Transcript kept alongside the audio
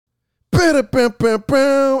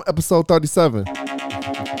Episode 37.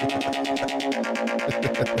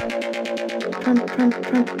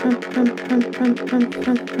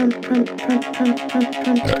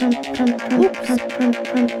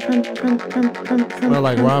 Smell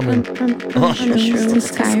like ramen. Shrooms to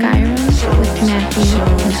Skyrim with Matthew and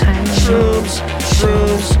Hiram.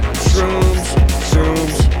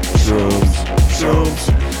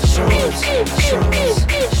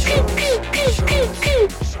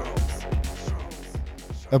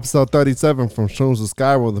 Episode 37 from Shrooms to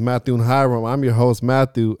Skyrim with Matthew and Hiram. I'm your host,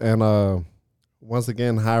 Matthew, and once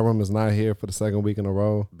again, Hiram is not here for the second week in a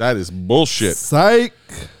row. That is bullshit. Psych!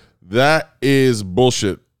 That is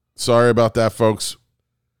bullshit. Sorry about that, folks.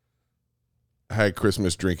 I had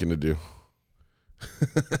Christmas drinking to do.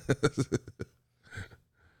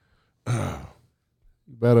 You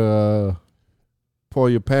better pull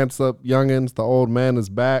your pants up, youngins. The old man is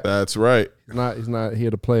back. That's right. He's not here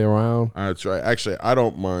to play around. That's right. Actually, I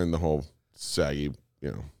don't mind the whole saggy,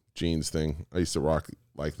 jeans thing. I used to rock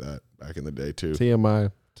like that back in the day too.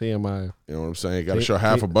 TMI. You know what I'm saying? Got to show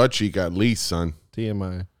half a butt cheek at least, son.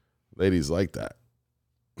 TMI. Ladies like that.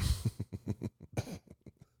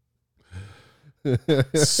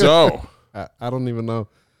 So I don't even know.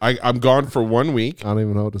 I'm gone for 1 week. I don't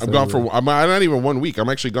even know what to say. I'm gone for. I'm not even 1 week. I'm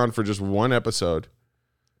actually gone for just one episode.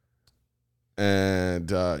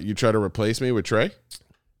 And you try to replace me with Trey?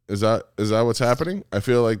 Is that what's happening? I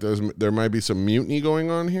feel like there might be some mutiny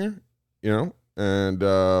going on here, and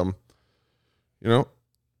I'm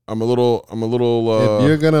a little. If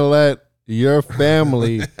you're gonna let your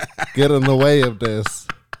family get in the way of this,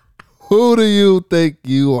 who do you think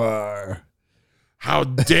you are? How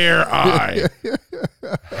dare I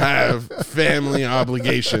have family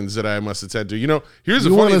obligations that I must attend to? Here's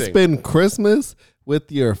the You funny want to thing. spend Christmas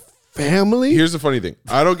with your family? Here's the funny thing.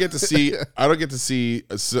 I don't get to see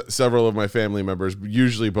several of my family members,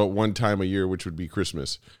 usually but one time a year, which would be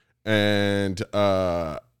Christmas. And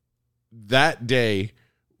that day,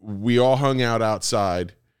 we all hung out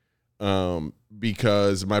outside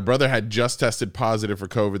because my brother had just tested positive for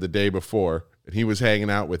COVID the day before, and he was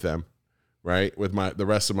hanging out with them, right, with the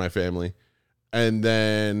rest of my family. And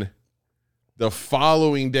then the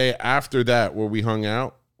following day after that, where we hung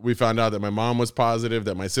out, we found out that my mom was positive,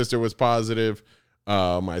 that my sister was positive,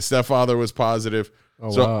 my stepfather was positive. Oh,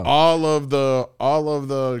 so wow. all of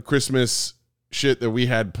the Christmas shit that we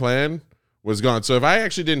had planned was gone. So if I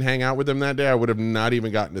actually didn't hang out with them that day, I would have not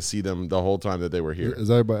even gotten to see them the whole time that they were here. Is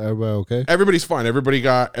everybody okay? Everybody's fine. Everybody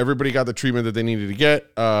got the treatment that they needed to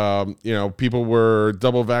get. People were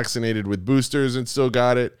double vaccinated with boosters and still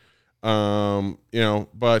got it.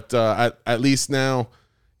 But at least now,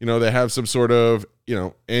 they have some sort of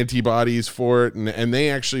antibodies for it, and they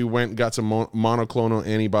actually went and got some monoclonal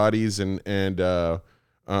antibodies, and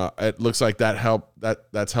it looks like that's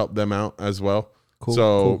helped them out as well. Cool,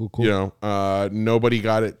 so cool. nobody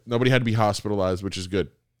got it. Nobody had to be hospitalized, which is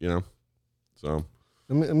good. So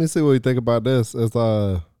Let me see what you think about this. It's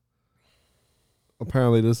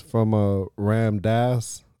apparently this is from Ram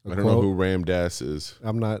Dass. I don't know who Ram Dass is.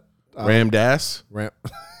 I'm not Ram Dass? Ram.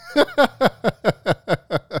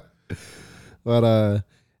 But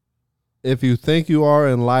if you think you are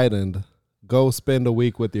enlightened, go spend a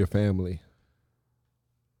week with your family.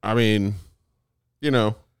 I mean,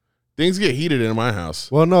 things get heated in my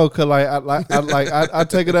house. Well, no, cause I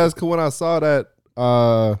take it as when I saw that,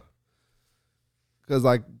 cause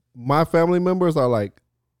like my family members are like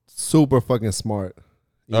super fucking smart.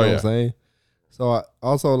 You know what I'm saying? So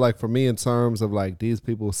also like for me in terms of like these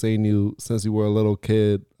people seen you since you were a little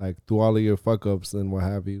kid, like through all of your fuck ups and what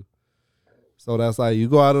have you. So that's like you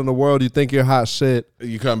go out in the world, you think you're hot shit.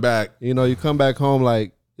 You come back. You come back home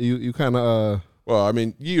like you kind of. Well, I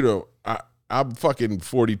mean, I'm fucking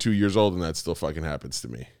 42 years old and that still fucking happens to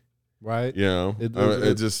me. Right.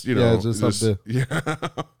 It just something. Yeah.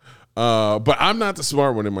 But I'm not the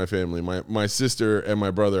smart one in my family. My sister and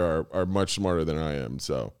my brother are much smarter than I am.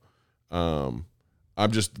 So, I'm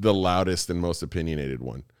just the loudest and most opinionated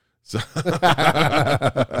one. So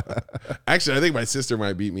actually, I think my sister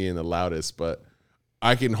might beat me in the loudest, but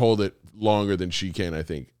I can hold it longer than she can. I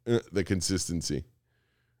think the consistency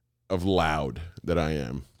of loud that I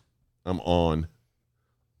am, I'm on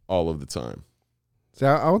all of the time. See,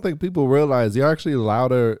 I don't think people realize you're actually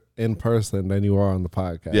louder in person than you are on the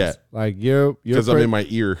podcast. Yeah, like you're because I'm in my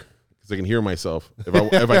ear because I can hear myself.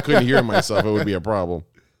 If I couldn't hear myself, it would be a problem.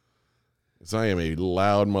 Because I am a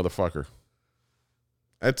loud motherfucker.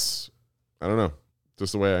 I don't know,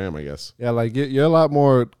 just the way I am, I guess. Yeah, like you're a lot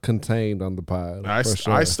more contained on the pod. I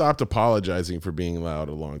stopped apologizing for being loud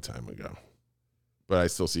a long time ago. but I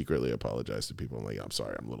still secretly apologize to people. I'm like, I'm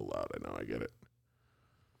sorry, I'm a little loud. I know, I get it.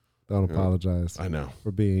 Don't apologize. I know.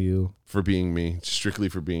 For being you. For being me. Strictly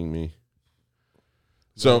for being me.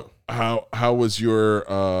 So how was your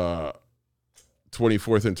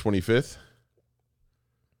 24th and 25th?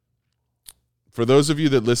 For those of you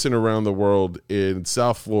that listen around the world in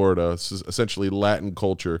South Florida, this is essentially Latin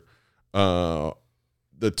culture. The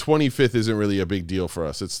 25th isn't really a big deal for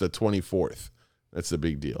us. It's the 24th. That's the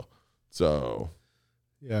big deal. So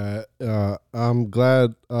yeah, I'm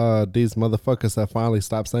glad these motherfuckers have finally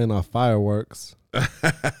stopped saying our fireworks.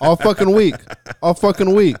 All fucking week. All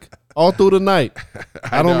fucking week. All through the night.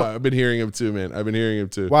 I don't know. I've been hearing him too, man. I've been hearing him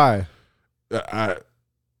too. Why?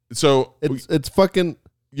 So it's fucking.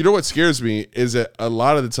 You know what scares me is that a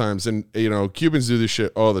lot of the times, and you know, Cubans do this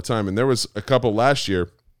shit all the time. And there was a couple last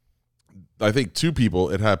year. I think 2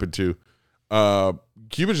 people it happened to.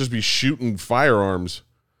 Cubans just be shooting firearms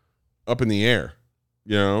up in the air,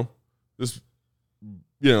 you know, just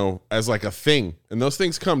as like a thing. And those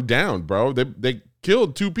things come down, bro. They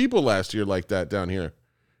killed 2 people last year like that down here,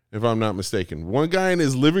 if I'm not mistaken. One guy in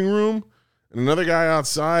his living room and another guy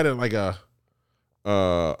outside at like a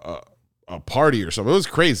party or something. It was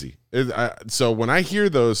crazy. So when I hear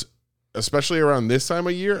those, especially around this time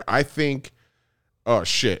of year, I think, oh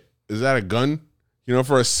shit, is that a gun? You know,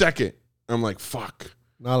 for a second, I'm like, fuck.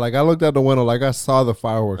 No, like I looked out the window, like I saw the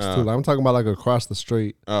fireworks too. Like, I'm talking about like across the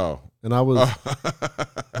street. Oh, and I was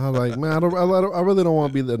like, man, I really don't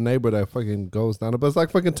want to be the neighbor that fucking goes down it. But it's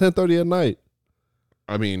like fucking 10:30 at night.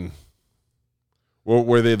 I mean,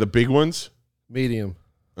 were they the big ones? Medium.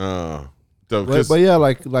 But yeah,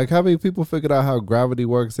 like having people figured out how gravity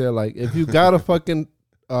works there. Like if you gotta fucking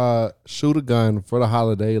shoot a gun for the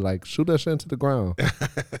holiday, like shoot that shit into the ground.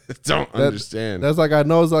 Understand. That's like, I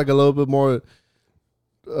know it's like a little bit more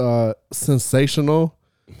sensational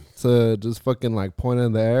to just fucking like point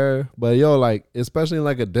in the air, but yo, like especially in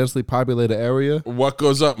like a densely populated area, what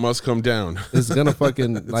goes up must come down. It's gonna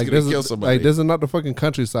fucking like gonna kill somebody. Like this is not the fucking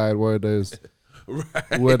countryside where there's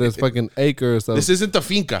where there's fucking acres of. This isn't the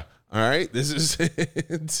finca. All right, this is.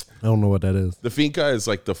 I don't know what that is. The finca is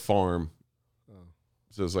like the farm,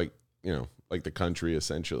 so it's like, you know, like the country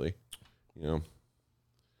essentially, you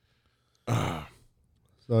know.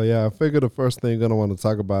 So yeah, I figure the first thing you're gonna want to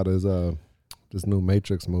talk about is this new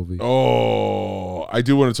Matrix movie. Oh, I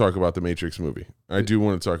do want to talk about the Matrix movie.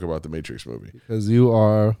 Because you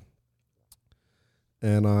are,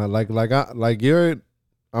 and like you're.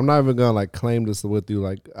 I'm not even gonna like claim this with you.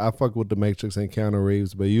 Like I fuck with the Matrix and Keanu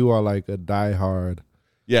Reeves, but you are like a diehard.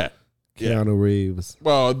 Yeah. Keanu Reeves.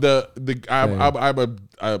 Well,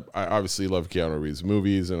 I obviously love Keanu Reeves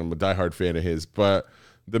movies, and I'm a diehard fan of his. But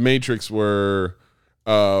the Matrix were,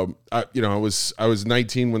 I was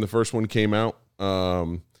 19 when the first one came out,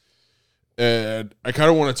 and I kind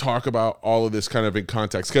of want to talk about all of this kind of in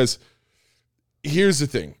context, because here's the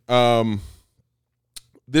thing: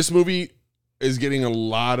 this movie is getting a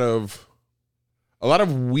lot of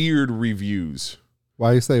weird reviews.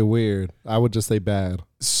 Why you say weird? I would just say bad.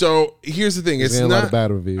 So here's the thing: it's not a lot of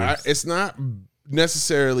bad reviews. It's not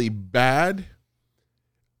necessarily bad.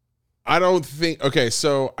 I don't think. Okay,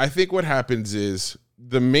 so I think what happens is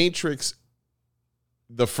the Matrix,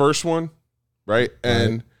 the first one, right,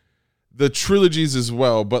 and the trilogies as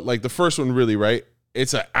well. But like the first one, really, right?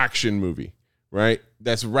 It's an action movie, right?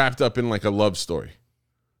 That's wrapped up in like a love story,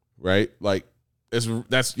 right? Like it's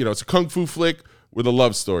a kung fu flick with a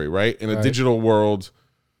love story, right? In a digital world.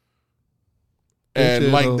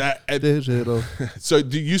 And like that, digital. So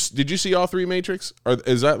did you see all 3 Matrix? Are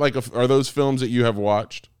those films that you have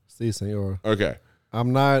watched? Si, senor. Okay.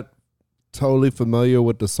 I'm not totally familiar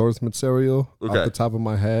with the source material off the top of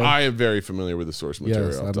my head. I am very familiar with the source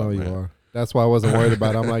material. Yes, I know you are. That's why I wasn't worried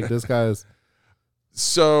about it. I'm like, this guy's.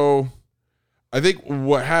 So I think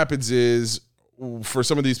what happens is, for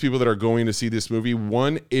some of these people that are going to see this movie,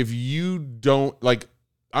 one, if you don't like,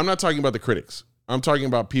 I'm not talking about the critics. I'm talking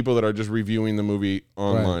about people that are just reviewing the movie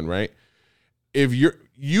online, right? If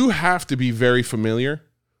you have to be very familiar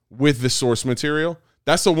with the source material.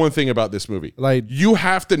 That's the one thing about this movie. Like, you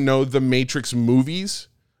have to know the Matrix movies,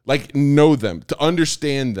 like know them, to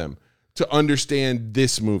understand them, to understand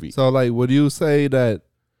this movie. So like, would you say that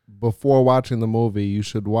before watching the movie, you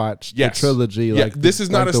should watch the trilogy? Yeah, like this is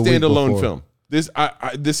not a standalone film. This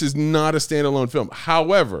is not a standalone film.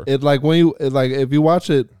 However, if you watch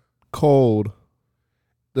it cold,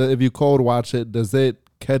 if you cold watch it, does it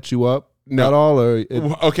catch you up at all? Or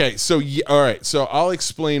okay, so all right, so I'll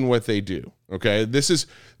explain what they do. Okay, this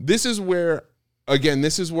is where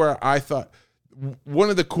I thought one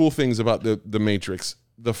of the cool things about the Matrix,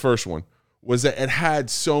 the first one, was that it had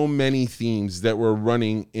so many themes that were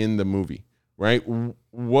running in the movie, right?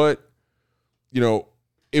 What,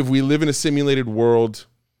 if we live in a simulated world,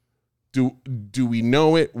 do we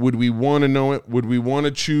know it? Would we want to know it? Would we want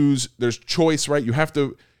to choose? There's choice, right? You have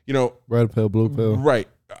to, red pill, blue pill. Right.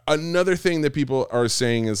 Another thing that people are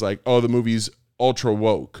saying is like, oh, the movie's ultra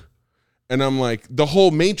woke. And I'm like, the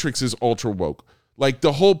whole Matrix is ultra woke. Like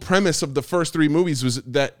the whole premise of the first 3 movies was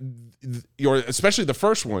that, especially the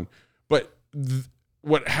first one, but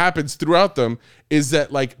what happens throughout them is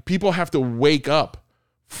that like people have to wake up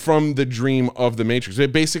from the dream of the Matrix. They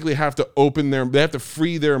basically have to they have to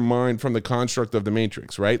free their mind from the construct of the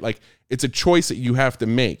Matrix, right? Like it's a choice that you have to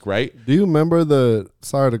make, right? Do you remember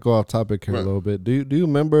sorry to go off topic here a little bit. Do you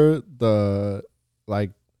remember the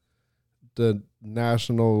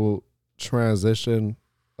national transition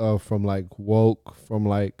from like woke, from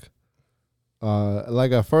like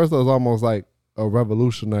at first it was almost like a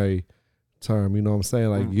revolutionary term, you know what I'm saying?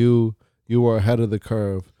 Like you were ahead of the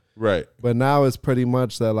curve. Right. But now it's pretty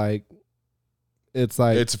much that like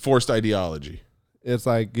it's forced ideology. It's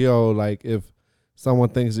like, like if someone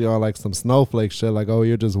thinks you're like some snowflake shit, like, oh,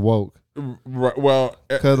 you're just woke. Right. Well,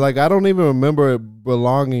 because like I don't even remember it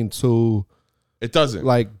belonging to. It doesn't.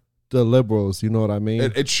 Like the liberals, you know what I mean?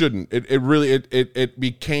 It shouldn't. It really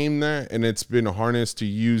became that, and it's been harnessed to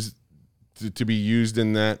be used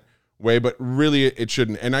in that way. But really, it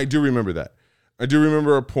shouldn't. And I do remember that. I do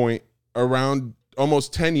remember a point around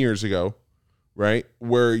almost 10 years ago, right,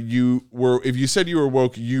 where if you said you were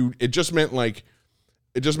woke, it just meant like,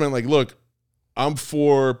 look, I'm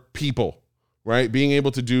for people, right? Being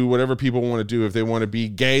able to do whatever people want to do. If they want to be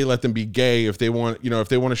gay, let them be gay. If they want, if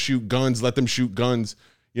they want to shoot guns, let them shoot guns.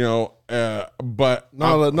 But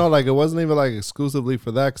no, like it wasn't even like exclusively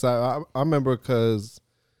for that. Cause I remember, cause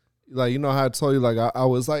like, how I told you, like I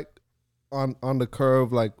was like on the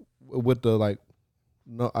curve, like with the like.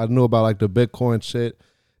 No, I knew about like the Bitcoin shit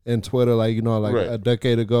and Twitter, like right. a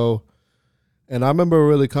decade ago, and I remember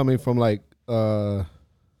really coming from like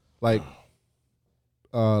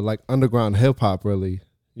underground hip hop, really.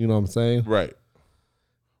 You know what I'm saying? Right.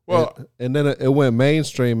 Well, and then it went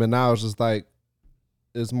mainstream, and now it's just like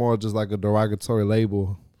it's more just like a derogatory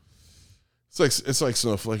label. It's like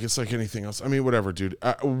snowflake. It's like anything else. I mean, whatever, dude.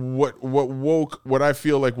 What I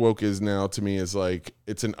feel like woke is now to me is like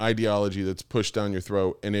it's an ideology that's pushed down your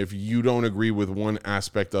throat, and if you don't agree with one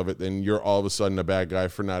aspect of it, then you're all of a sudden a bad guy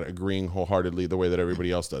for not agreeing wholeheartedly the way that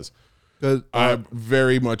everybody else does. I'm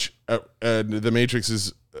very much the Matrix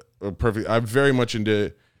is perfect. I'm very much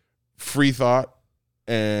into free thought,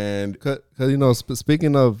 and because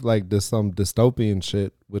speaking of like some dystopian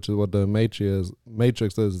shit, which is what the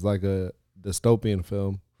Matrix is like a dystopian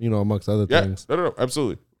film, amongst other things. No,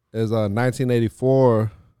 absolutely. Is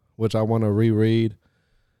 1984, which I want to reread,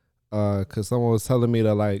 because someone was telling me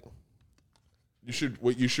that like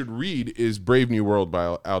what you should read is Brave New World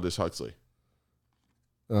by Aldous Huxley.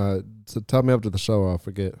 So tell me after the show, or I'll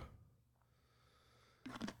forget.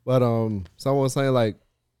 But someone was saying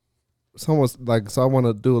so I want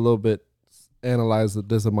to do a little bit analyze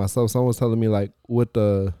this of myself. Someone was telling me like what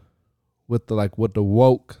the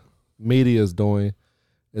woke media is doing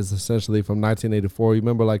is essentially from 1984. You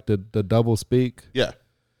remember like the double speak? Yeah.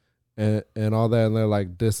 And all that, and they're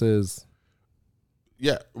like, this is.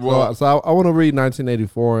 Yeah. Well, so I want to read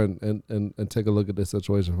 1984 and take a look at this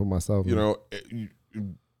situation for myself.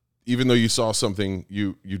 Even though you saw something,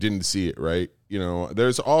 you didn't see it, right?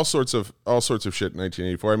 There's all sorts of shit in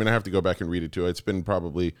 1984. I mean, I have to go back and read it too. It's been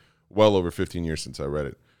probably well over 15 years since I read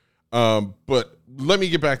it. But let me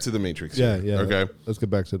get back to the Matrix. Yeah. Okay. Let's get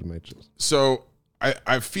back to the Matrix. So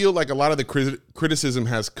I feel like a lot of the criticism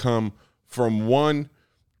has come from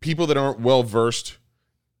people that aren't well versed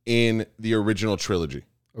in the original trilogy.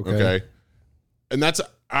 Okay. And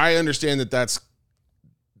I understand that's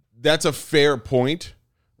a fair point.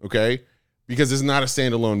 Okay. Because it's not a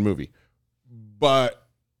standalone movie, but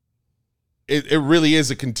it really is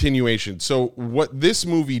a continuation. So what this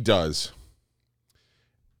movie does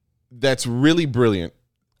that's really brilliant.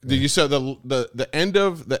 You saw the end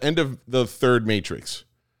of the third Matrix,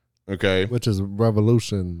 okay? Which is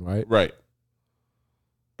Revolution, right? Right.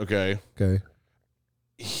 Okay. Okay.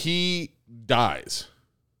 He dies,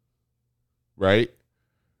 right?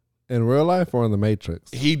 In real life or in the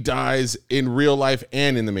Matrix? He dies in real life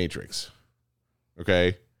and in the Matrix.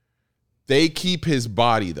 Okay. They keep his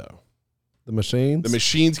body though. The machines? The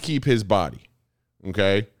machines keep his body.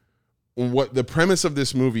 Okay. What the premise of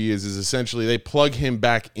this movie is essentially they plug him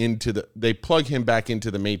back into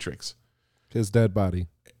the Matrix. His dead body.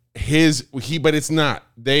 But it's not.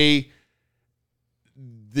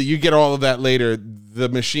 you get all of that later. The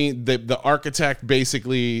machine, the architect,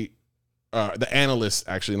 basically, the analyst,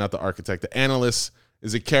 actually not the architect. The analyst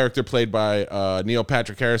is a character played by Neil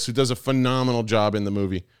Patrick Harris, who does a phenomenal job in the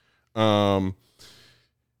movie.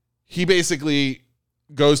 He basically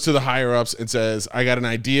goes to the higher ups and says, "I got an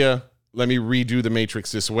idea. Let me redo the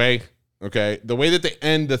Matrix this way." Okay. The way that they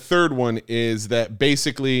end the third one is that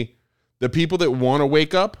basically the people that want to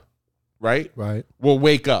wake up, right, will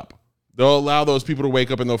wake up. They'll allow those people to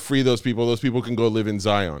wake up and they'll free those people. Those people can go live in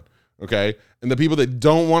Zion. Okay. And the people that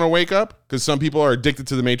don't want to wake up, because some people are addicted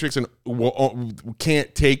to the Matrix and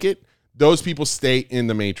can't take it, those people stay in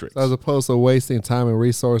the Matrix. As opposed to wasting time and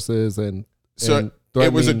resources and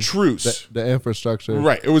it was a truce. The infrastructure.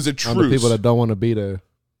 Right. It was a truce. On the people that don't want to be there.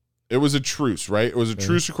 It was a truce, right? It was a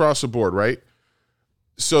truce across the board, right?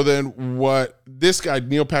 So then what this guy,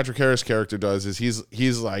 Neil Patrick Harris character does is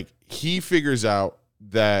he's like, he figures out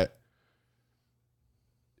that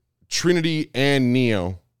Trinity and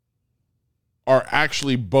Neo are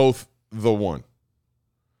actually both the one.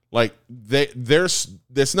 Like there's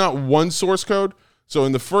not one source code. So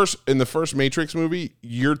in the first Matrix movie,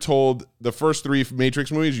 you're told, the first three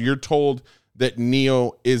Matrix movies, you're told that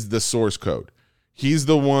Neo is the source code. He's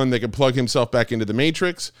the one that can plug himself back into the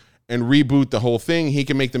Matrix and reboot the whole thing. He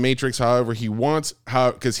can make the Matrix however he wants,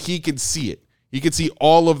 because he can see it. He can see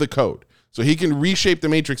all of the code. So he can reshape the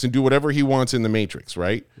Matrix and do whatever he wants in the Matrix,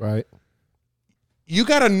 right? Right. You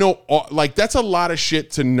got to know, like, that's a lot of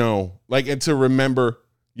shit to know, like, and to remember,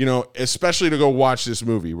 you know, especially to go watch this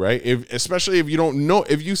movie, right? Especially if you don't know,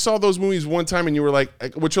 if you saw those movies one time and you were like,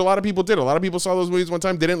 which a lot of people did. A lot of people saw those movies one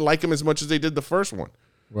time. They didn't like them as much as they did the first one.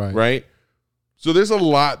 Right. Right. So there's a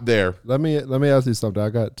lot there. Let me ask you something. I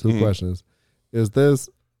got two questions. Is this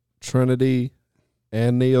Trinity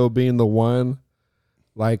and Neo being the one,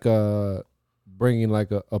 like bringing like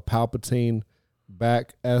a Palpatine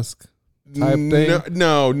back-esque type thing?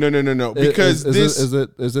 No. Because is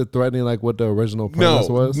it threatening like what the original premise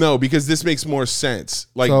was? No, because this makes more sense.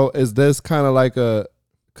 Like, so is this kind of like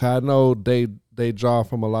I know they draw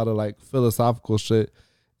from a lot of like philosophical shit.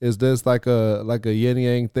 Is this like a yin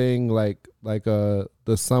yang thing, like the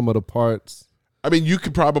sum of the parts? I mean, you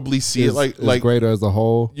could probably see it like greater as a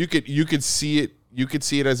whole. You could see it. You could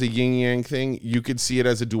see it as a yin yang thing. You could see it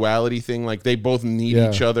as a duality thing. Like they both need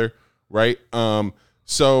each other, right?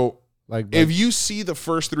 So like if you see the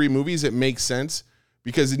first three movies, it makes sense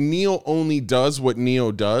because Neo only does what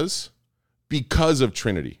Neo does because of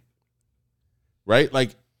Trinity, right?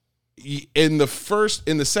 Like in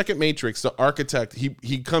the second Matrix, the architect,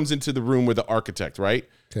 he comes into the room with the architect, right?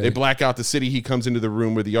 Okay. They black out the city. He comes into the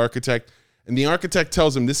room with the architect, and the architect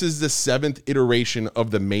tells him this is the 7th iteration of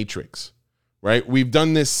the Matrix, right? We've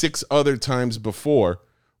done this 6 other times before,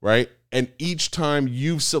 right? And each time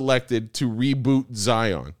you've selected to reboot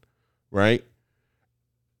Zion, right?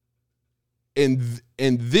 In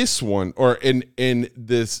this one, or in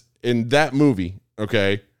that movie,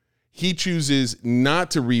 okay, he chooses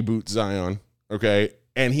not to reboot Zion, okay,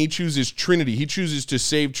 and he chooses Trinity. He chooses to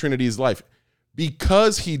save Trinity's life.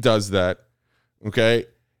 Because he does that, okay,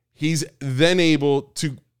 he's then able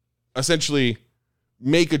to essentially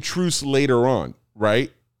make a truce later on, right?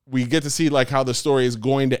 We get to see like how the story is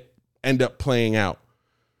going to end up playing out.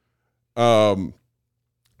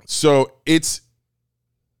 So it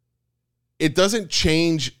doesn't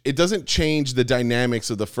change the dynamics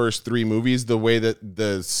of the first 3 movies the way that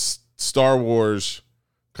the Star Wars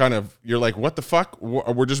kind of, you're like, what the fuck?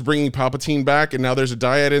 We're just bringing Palpatine back and now there's a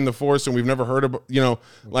dyad in the Force and we've never heard of, you know,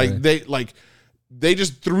 okay. They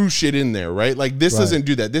just threw shit in there, right? Like this doesn't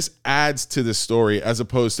do that. This adds to the story as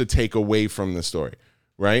opposed to take away from the story,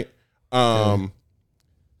 right? So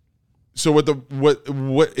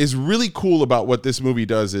what is really cool about what this movie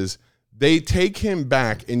does is they take him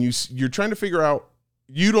back and you're trying to figure out,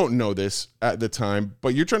 you don't know this at the time,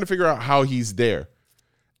 but you're trying to figure out how he's there.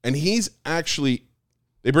 And he's actually,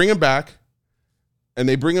 they bring him back and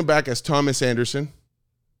they bring him back as Thomas Anderson.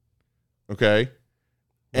 Okay.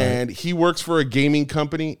 Right. And he works for a gaming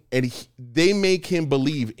company and they make him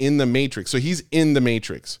believe in the Matrix. So he's in the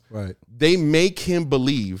Matrix. Right. They make him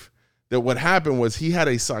believe that what happened was he had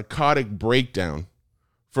a psychotic breakdown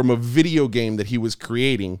from a video game that he was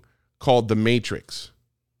creating called The Matrix.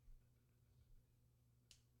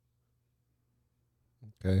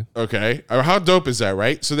 Okay. How dope is that,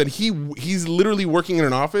 right? So that he's literally working in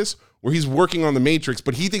an office where he's working on The Matrix,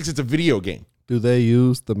 but he thinks it's a video game. Do they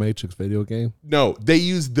use the Matrix video game? No, they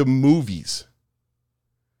use the movies.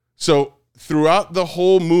 So throughout the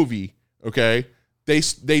whole movie, okay, they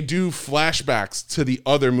do flashbacks to the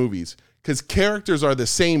other movies because characters are the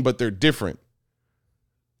same, but they're different.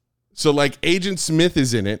 So like Agent Smith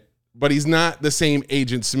is in it, but he's not the same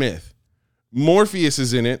Agent Smith. Morpheus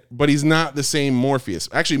is in it, but he's not the same Morpheus.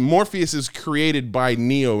 Actually, Morpheus is created by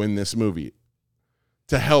Neo in this movie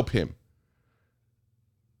to help him.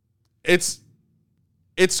 That's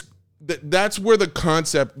where the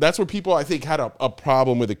concept, that's where people I think had a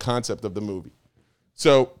problem with the concept of the movie.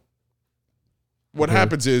 So what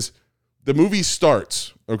happens is the movie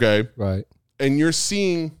starts, okay? Right. And you're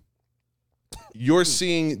seeing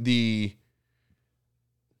the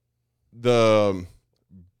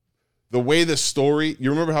way the story, you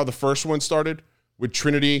remember how the first one started with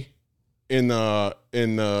Trinity in the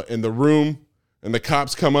room and the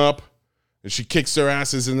cops come up and she kicks their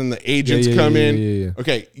asses and then the agents come in. Yeah.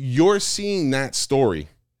 Okay, you're seeing that story.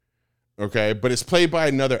 Okay, but it's played by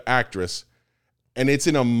another actress and it's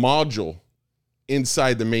in a module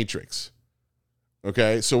inside the Matrix.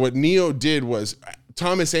 Okay, so what Neo did was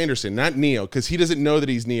Thomas Anderson, not Neo, because he doesn't know that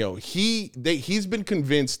he's Neo. He's been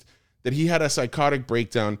convinced that he had a psychotic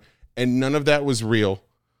breakdown and none of that was real.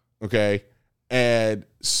 Okay,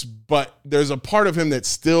 but there's a part of him that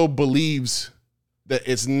still believes that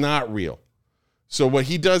it's not real. So what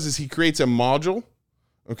he does is he creates a module,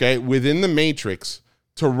 okay, within the Matrix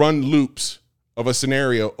to run loops of a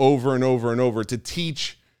scenario over and over and over to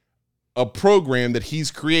teach a program that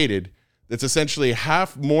he's created that's essentially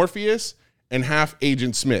half Morpheus and half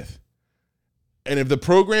Agent Smith. And if the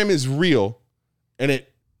program is real and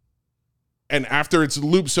after it's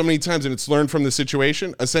looped so many times and it's learned from the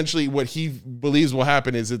situation, essentially what he believes will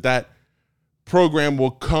happen is that program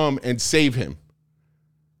will come and save him,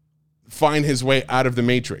 find his way out of the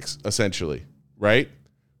Matrix, essentially, right?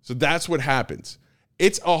 So that's what happens.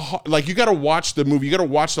 It's like you got to watch the movie, you got to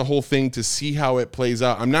watch the whole thing to see how it plays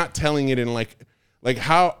out. I'm not telling it in like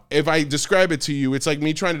how, if I describe it to you, it's like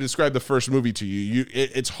me trying to describe the first movie to you.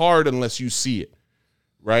 It's hard unless you see it,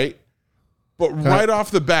 right? But right off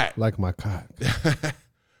the bat, like my cock.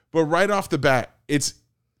 But right off the bat, it's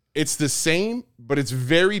the same, but it's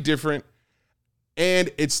very different, and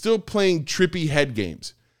it's still playing trippy head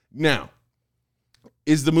games. Now,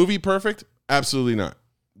 is the movie perfect? Absolutely not.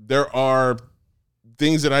 There are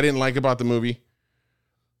things that I didn't like about the movie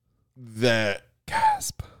that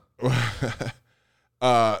gasp.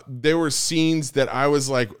 There were scenes that I was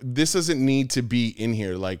like, this doesn't need to be in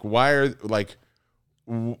here. Like, why are like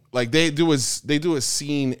they do a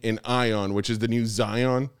scene in Ion, which is the new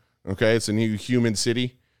Zion. Okay, it's a new human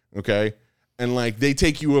city. Okay. And like they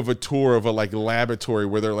take you of a tour of a like laboratory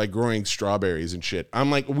where they're like growing strawberries and shit.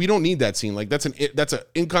 I'm like, we don't need that scene. Like that's an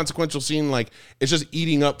inconsequential scene. Like it's just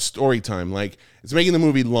eating up story time. Like it's making the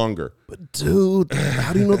movie longer. But dude,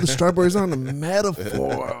 how do you know the strawberries aren't a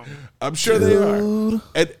metaphor? I'm sure they are.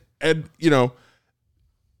 And you know,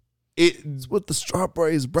 it's what the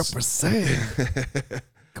strawberries represent.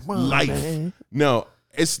 Come on, life. Man. No,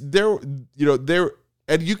 it's there. You know, there.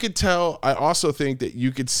 And you could tell, I also think that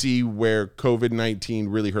you could see where COVID-19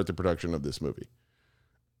 really hurt the production of this movie.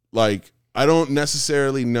 Like, I don't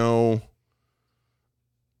necessarily know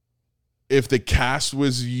if the cast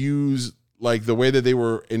was used like the way that they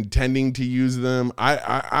were intending to use them.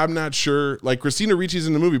 I'm not sure. Like, Christina Ricci's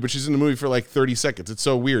in the movie, but she's in the movie for like 30 seconds. It's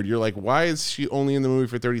so weird. You're like, why is she only in the movie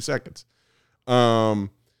for 30 seconds? But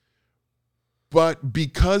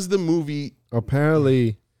because the movie...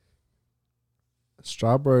 Apparently...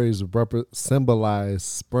 strawberries symbolize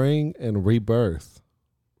spring and rebirth.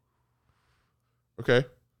 Okay,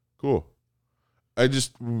 cool.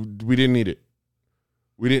 We didn't need it.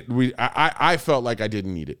 I felt like I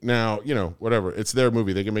didn't need it. Now, you know, whatever. It's their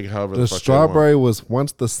movie. They can make it however the fuck strawberry they want. was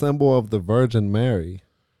once the symbol of the Virgin Mary.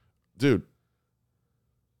 Dude.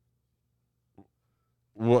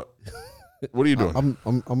 What are you doing?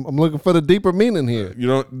 I'm looking for the deeper meaning here. You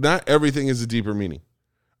know, not everything is a deeper meaning.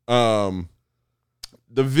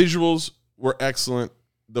 The visuals were excellent.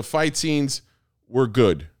 The fight scenes were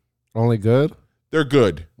good. Only good? They're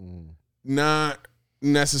good. Not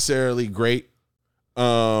necessarily great.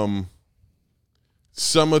 Some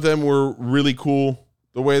of them were really cool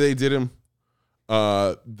the way they did him.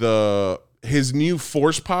 His new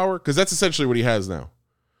force power, because that's essentially what he has now.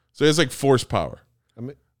 So he has like force power. I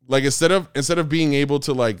mean, like instead of being able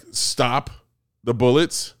to like stop the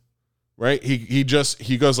bullets, right? He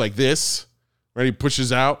goes like this. Right, he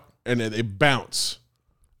pushes out and they bounce.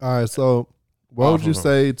 All right, so what would you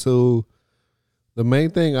say to the main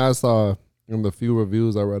thing I saw in the few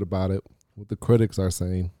reviews I read about it, what the critics are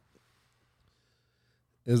saying,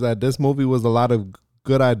 is that this movie was a lot of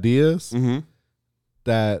good ideas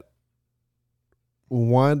that,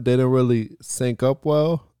 one, didn't really sync up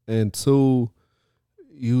well, and two,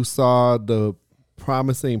 you saw the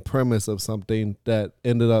promising premise of something that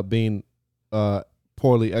ended up being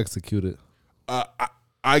poorly executed.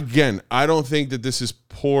 Again, I don't think that this is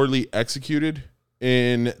poorly executed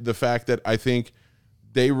in the fact that I think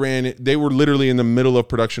they were literally in the middle of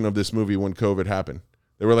production of this movie when COVID happened.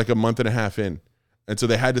 They were like a month and a half in. And so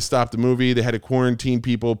they had to stop the movie. They had to quarantine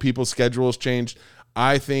people. People's schedules changed.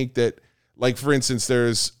 I think that, like, for instance,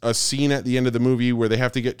 there's a scene at the end of the movie where they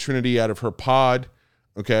have to get Trinity out of her pod.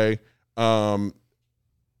 Okay.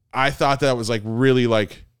 I thought that was like really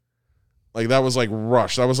like that was like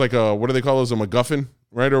rushed. That was like what do they call those? A MacGuffin,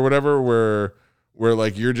 right? Or whatever, where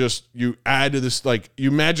like you add to this, like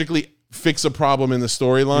you magically fix a problem in the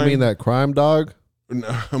storyline. You mean that crime dog?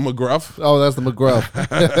 McGruff. Oh, that's the McGruff.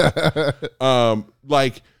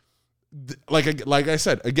 Like I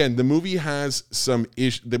said, again, the movie has some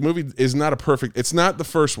issue. The movie is not a perfect. It's not the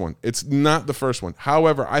first one. It's not the first one.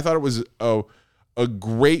 However, I thought it was a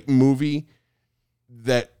great movie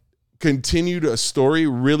that continued a story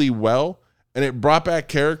really well, and it brought back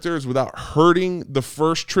characters without hurting the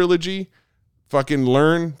first trilogy. Fucking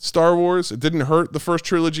learn Star Wars. It didn't hurt the first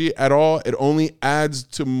trilogy at all. It only adds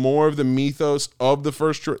to more of the mythos of the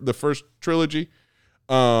first trilogy.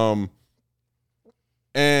 And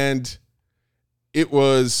it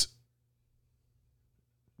was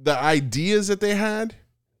the ideas that they had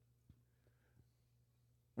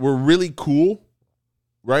were really cool,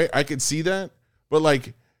 right? I could see that, but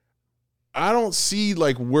like, I don't see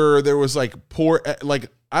like where there was like poor, like,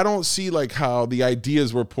 I don't see like how the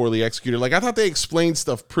ideas were poorly executed. Like, I thought they explained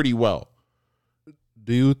stuff pretty well.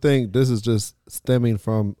 Do you think this is just stemming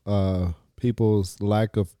from people's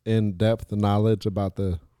lack of in-depth knowledge about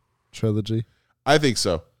the trilogy? I think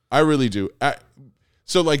so. I really do.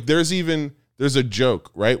 So like there's a joke,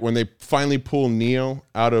 right? When they finally pull Neo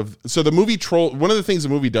out of, so the movie one of the things the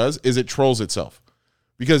movie does is it trolls itself,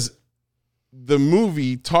 because the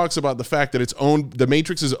movie talks about the fact that the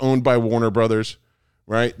Matrix is owned by Warner Brothers,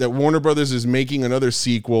 right? That Warner Brothers is making another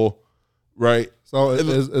sequel, right? So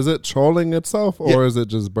is it trolling itself, or is it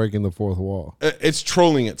just breaking the fourth wall? It's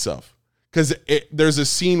trolling itself, because there's a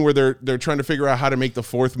scene where they're trying to figure out how to make the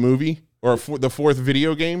fourth movie, or the fourth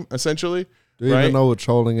video game, essentially. Do you even know what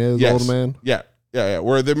trolling is, yes. Old man? Yeah.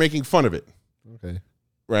 Where they're making fun of it. Okay.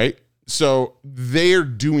 Right? So they're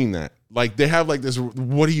doing that. Like, they have like this,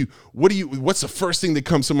 what's the first thing that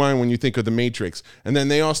comes to mind when you think of the Matrix? And then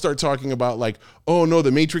they all start talking about like, oh no,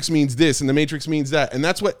 the Matrix means this and the Matrix means that. And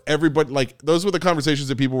that's what everybody, like, those were the conversations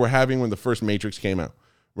that people were having when the first Matrix came out.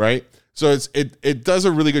 Right? So it does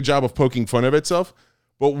a really good job of poking fun of itself.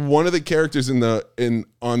 But one of the characters on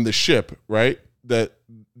the ship, right, that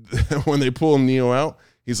when they pull Neo out,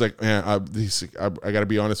 he's like, man, I got to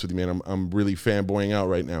be honest with you, man. I'm really fanboying out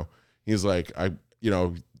right now. He's like, they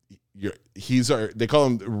call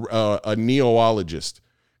him a Neologist,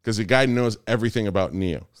 because the guy knows everything about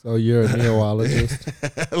Neo. So you're a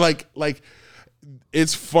Neologist? like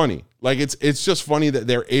it's funny. Like it's just funny that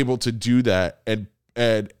they're able to do that,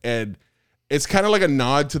 and it's kind of like a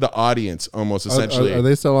nod to the audience almost, essentially. Are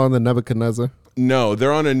they still on the Nebuchadnezzar? No,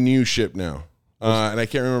 they're on a new ship now. And I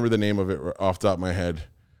can't remember the name of it off the top of my head.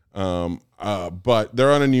 But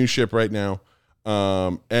they're on a new ship right now.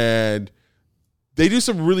 And they do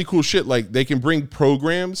some really cool shit. Like, they can bring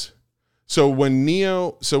programs. So when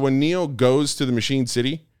Neo goes to the Machine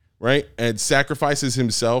City, right, and sacrifices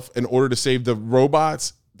himself in order to save the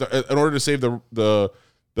robots, in order to save the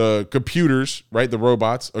computers, right, the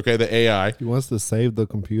robots, okay, the AI. He wants to save the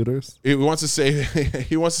computers. He wants to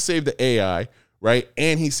save the AI, right,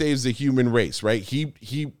 and he saves the human race, right.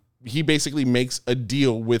 He basically makes a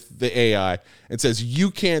deal with the AI and says, you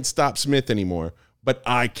can't stop Smith anymore, but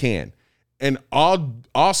I can. And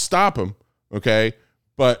I'll stop him, okay?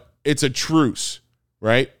 But it's a truce,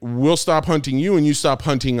 right? We'll stop hunting you and you stop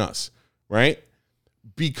hunting us, right?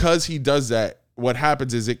 Because he does that, what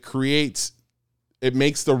happens is it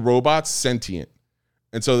makes the robots sentient.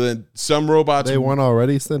 And so then some robots... They weren't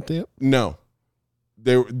already sentient? No.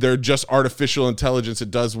 They're just artificial intelligence that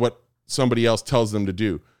does what somebody else tells them to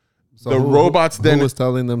do. So the robots then... Who was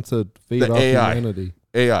telling them to feed off humanity?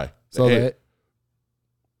 AI.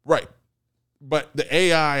 Right. But the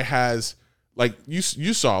AI has, like, you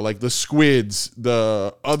saw, like, the squids,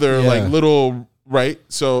 the other, like, little, right?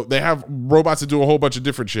 So they have robots that do a whole bunch of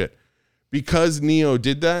different shit. Because Neo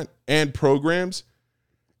did that and programs,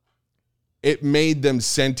 it made them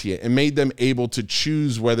sentient. It made them able to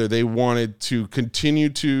choose whether they wanted to continue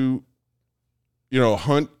to,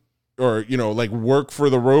 hunt or, like, work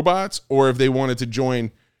for the robots, or if they wanted to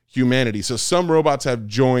join humanity. So some robots have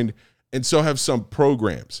joined, and so have some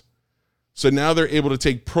programs. So now they're able to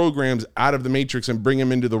take programs out of the Matrix and bring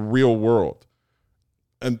them into the real world.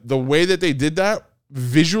 and the way that they did that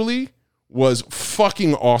visually was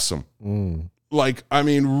fucking awesome. Like, I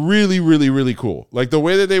mean, really, really, really cool. Like, the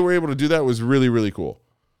way that they were able to do that was really, really cool.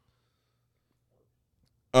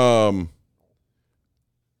 The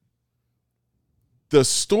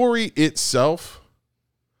story itself,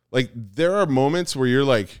 like, there are moments where you're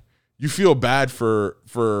like, you feel bad for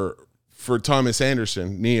Thomas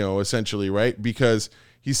Anderson, Neo, essentially, right? Because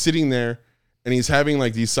he's sitting there and he's having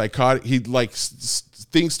like these psychotic,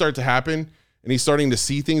 things start to happen and he's starting to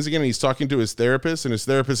see things again. And he's talking to his therapist, and his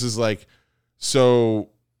therapist is like, so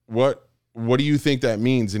what do you think that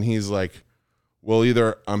means? And he's like, well,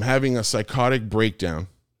 either I'm having a psychotic breakdown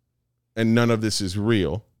and none of this is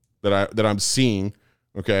real that I'm seeing,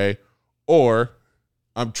 okay? Or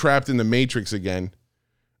I'm trapped in the Matrix again,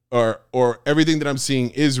 or everything that I'm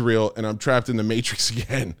seeing is real and I'm trapped in the Matrix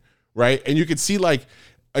again, right? And you could see, like,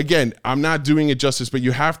 again, I'm not doing it justice, but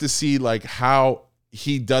you have to see like how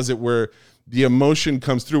he does it, where the emotion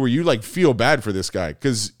comes through, where you like feel bad for this guy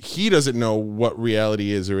because he doesn't know what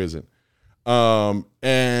reality is or isn't.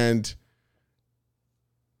 And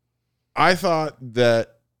I thought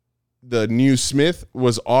that the new Smith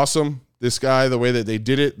was awesome. This guy, the way that they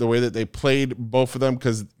did it, the way that they played both of them,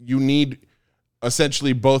 because you need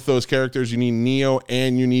essentially both those characters. You need Neo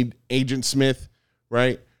and you need Agent Smith,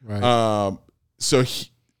 right? Right. So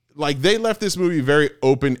they left this movie very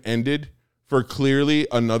open-ended for clearly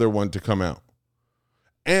another one to come out.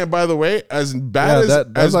 And by the way, as bad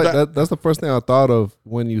that's the first thing I thought of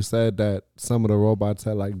when you said that some of the robots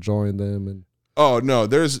had like joined them. And oh no,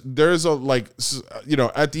 there's a, like, you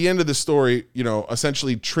know, at the end of the story, you know,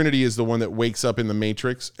 essentially Trinity is the one that wakes up in the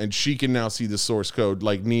Matrix, and she can now see the source code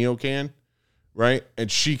like Neo can, right?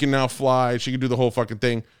 And she can now fly, she can do the whole fucking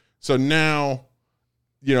thing. So now,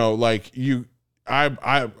 you know, like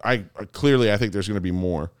I clearly I think there's going to be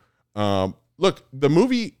more. Look, the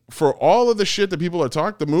movie, for all of the shit that people are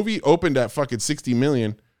talking, the movie opened at fucking 60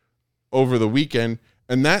 million over the weekend,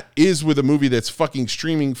 and that is with a movie that's fucking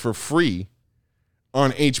streaming for free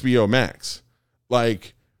on HBO Max.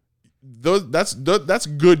 Like, that's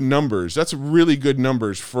good numbers. That's really good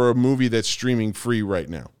numbers for a movie that's streaming free right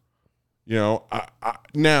now. You know,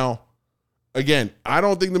 now, again, I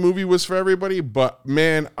don't think the movie was for everybody, but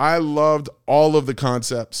man, I loved all of the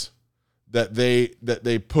concepts that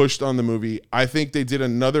they pushed on the movie. I think they did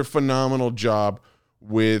another phenomenal job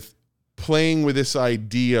with playing with this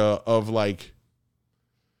idea of, like,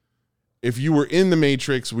 if you were in the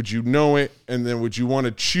Matrix, would you know it? And then would you want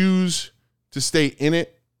to choose to stay in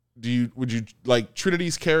it? Would you like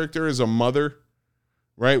Trinity's character as a mother,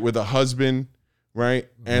 right? With a husband, right?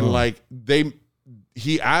 And like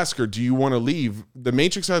he asked her, do you want to leave? The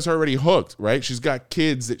Matrix has her already hooked, right? She's got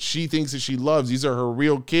kids that she thinks that she loves. These are her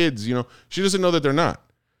real kids, you know. She doesn't know that they're not.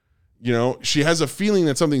 You know, she has a feeling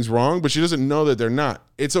that something's wrong, but she doesn't know that they're not.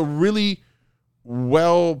 It's a really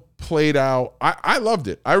well played out. I loved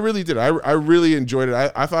it. I really did. I really enjoyed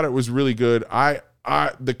it. I thought it was really good.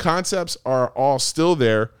 The concepts are all still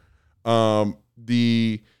there.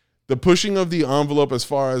 The pushing of the envelope, as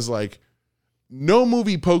far as like, no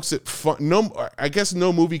movie pokes at fun. I guess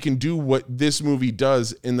no movie can do what this movie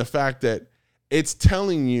does, in the fact that it's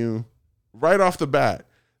telling you right off the bat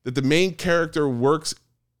that the main character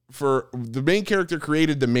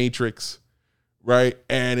created the Matrix, right?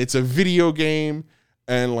 And it's a video game,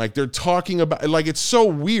 and like they're talking about, like, it's so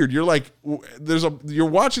weird. You're like, you're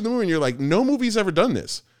watching the movie and you're like, no movie's ever done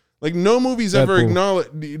this. Like, no movie's ever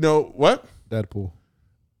acknowledged, you know what? Deadpool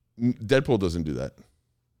doesn't do that.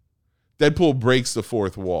 Deadpool breaks the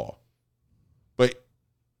fourth wall, but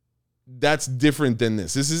that's different than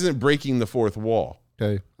this. This isn't breaking the fourth wall.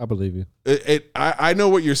 Okay, I believe you. I know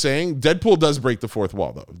what you're saying. Deadpool does break the fourth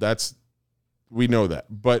wall, though. We know that,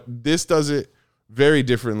 but this does it very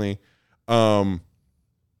differently. The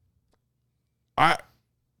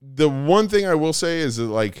one thing I will say is that,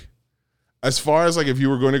 like, as far as like if you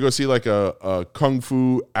were going to go see like a kung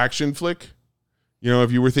fu action flick, you know,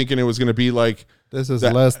 if you were thinking it was going to be like, this is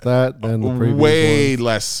less that than the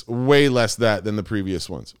previous way less that than the previous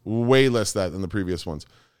ones. Way less that than the previous ones.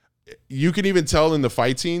 You can even tell in the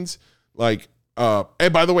fight scenes, like,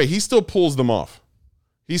 and by the way, he still pulls them off.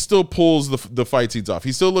 He still pulls the fight scenes off.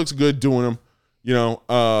 He still looks good doing them, you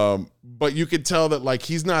know. But you could tell that, like,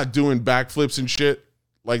 he's not doing backflips and shit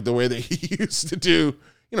like the way that he used to do.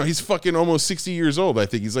 You know, he's fucking almost 60 years old. I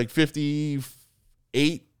think he's like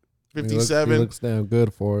 58. 57. He looks damn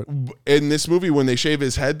good for it. In this movie, when they shave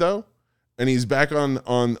his head, though, and he's back on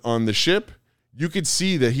the ship, you could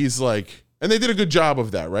see that he's like, and they did a good job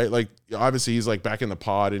of that, right? Like, obviously, he's like back in the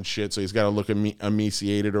pod and shit, so he's got to look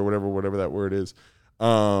emaciated or whatever that word is.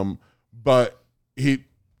 But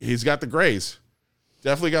he's got the grays.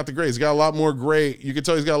 Definitely got the gray. He's got a lot more gray. You can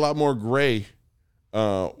tell he's got a lot more gray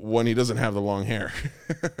when he doesn't have the long hair.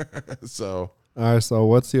 So, all right. So,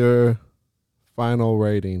 what's your final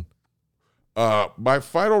rating? My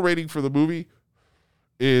final rating for the movie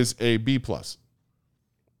is a B+.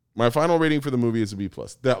 My final rating for the movie is a B+.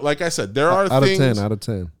 That, like I said, there are out things out of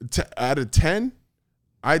 10. Out of 10,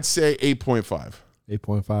 I'd say 8.5.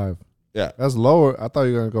 8.5. Yeah, that's lower. I thought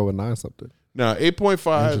you were gonna go with 9 something. No,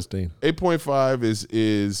 8.5. Interesting.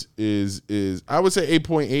 8.5 is I would say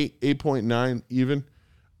 8.8, 8.9 even.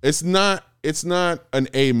 It's not an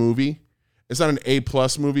A movie. It's not an A+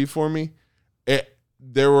 movie for me.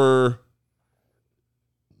 There were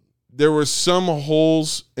some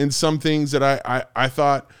holes in some things that I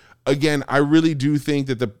thought. Again, I really do think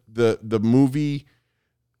that the movie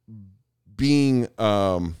being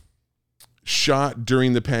shot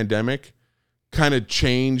during the pandemic kind of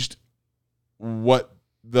changed what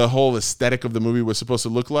the whole aesthetic of the movie was supposed to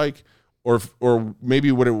look like, or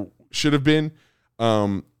maybe what it should have been.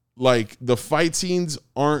 Like the fight scenes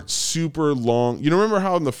aren't super long. You remember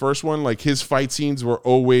how in the first one, like his fight scenes were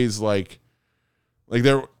always like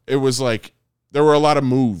there were a lot of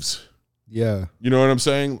moves. Yeah. You know what I'm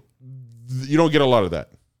saying? You don't get a lot of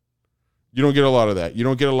that. You don't get a lot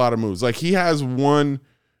of moves. Like he has one,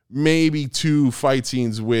 maybe two fight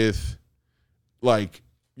scenes with like,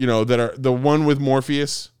 that are the one with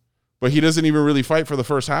Morpheus, but he doesn't even really fight for the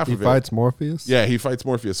first half of it. He fights Morpheus? Yeah, he fights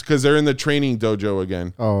Morpheus because they're in the training dojo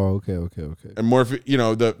again. Oh, okay. And Morpheus,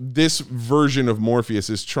 this version of Morpheus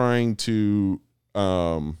is trying to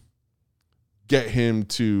get him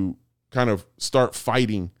to kind of start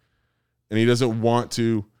fighting, and he doesn't want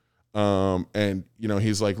to. And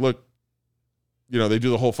he's like, look, they do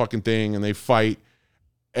the whole fucking thing and they fight,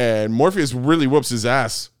 and Morpheus really whoops his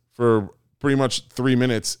ass for pretty much 3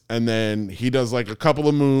 minutes, and then he does like a couple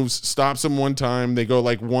of moves, stops him one time. They go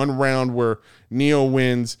like one round where Neo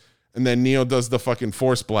wins, and then Neo does the fucking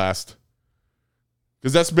force blast,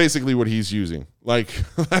 because that's basically what he's using. Like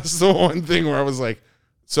that's the one thing where I was like,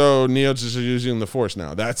 so Neo just using the force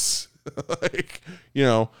now. That's like,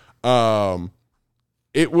 it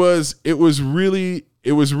was really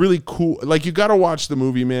cool. Like you got to watch the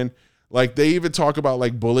movie, man. Like they even talk about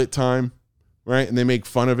like bullet time, right? And they make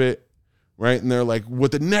fun of it. Right. And they're like,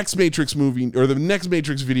 what the next Matrix movie or the next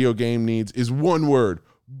Matrix video game needs is one word,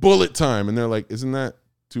 bullet time. And they're like, isn't that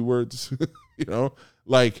 2 words?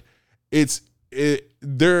 Like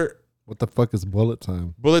they're. What the fuck is bullet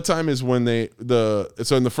time? Bullet time is when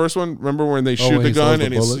so in the first one, remember when they shoot the gun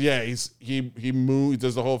and he moves,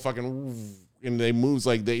 does the whole fucking, and they moves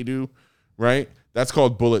like they do. Right. That's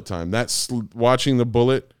called bullet time. That's watching the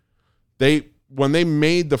bullet. When they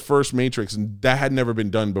made the first Matrix, that had never been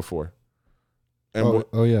done before. And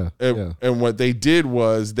and what they did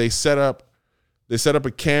was they set up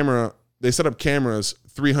a camera. They set up cameras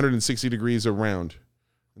 360 degrees around,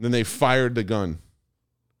 and then they fired the gun,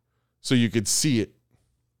 so you could see it.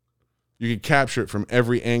 You could capture it from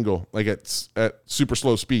every angle, like at super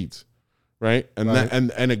slow speeds, right? And right.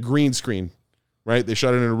 and a green screen, right? They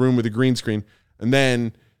shot it in a room with a green screen, and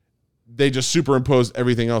then they just superimposed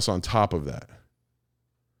everything else on top of that.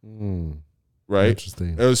 Right.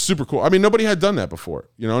 Interesting. It was super cool. I mean, nobody had done that before.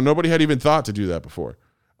 Nobody had even thought to do that before.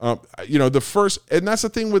 The first, and that's the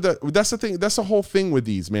thing that's the whole thing with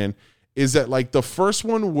these, man, is that like the first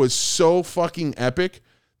one was so fucking epic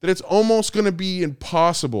that it's almost going to be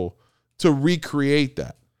impossible to recreate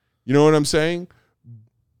that. You know what I'm saying?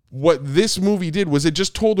 What this movie did was it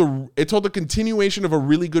just told a continuation of a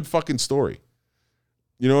really good fucking story.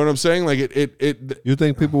 You know what I'm saying? Like it. You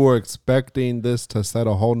think people were expecting this to set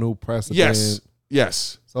a whole new precedent?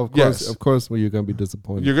 Yes. So of course, well, you're gonna be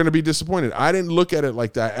disappointed. You're gonna be disappointed. I didn't look at it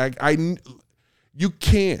like that. You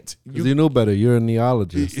can't. You know better. You're a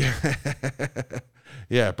neologist.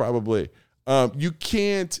 Yeah, probably. You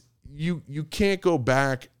can't. You can't go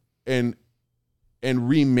back and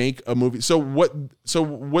remake a movie. So what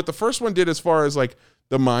the first one did, as far as like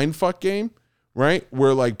the mindfuck game. Right?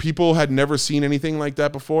 Where like people had never seen anything like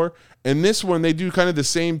that before. And this one, they do kind of the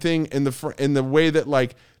same thing in the way that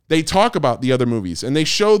like they talk about the other movies and they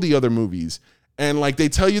show the other movies and like they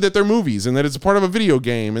tell you that they're movies and that it's a part of a video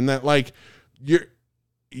game and that like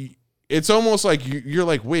it's almost like you're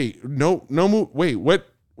like, wait, wait, what?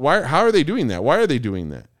 Why? How are they doing that? Why are they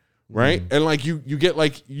doing that? Right? And like you get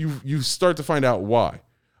like you start to find out why.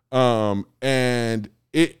 And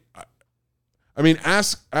it. I mean,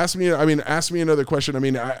 ask me another question. I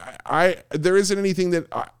mean, I there isn't anything that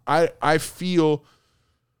I feel.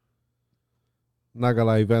 Not gonna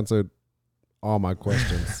lie, you've answered all my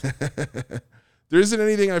questions. There isn't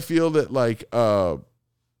anything I feel that like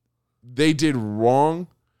they did wrong.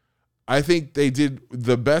 I think they did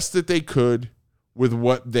the best that they could with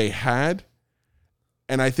what they had.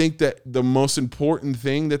 And I think that the most important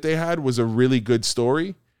thing that they had was a really good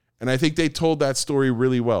story. And I think they told that story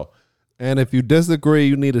really well. And if you disagree,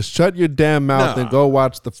 you need to shut your damn mouth and go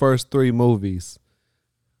watch the first 3 movies.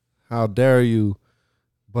 How dare you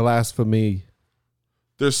blasphemy?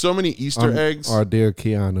 There's so many Easter eggs. Our dear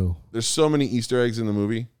Keanu. There's so many Easter eggs in the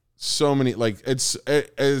movie. So many, like it's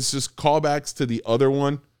just callbacks to the other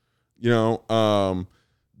one. You know,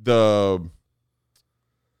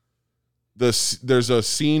 there's a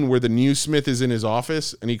scene where the new Smith is in his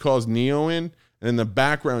office and he calls Neo in, and in the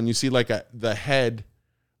background you see like the head,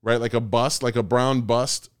 right, like a bust, like a brown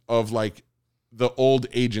bust of like the old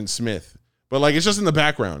Agent Smith, but like it's just in the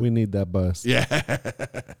background. We need that bust. Yeah.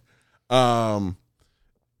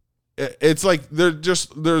 It's like there's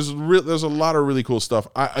a lot of really cool stuff.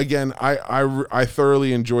 I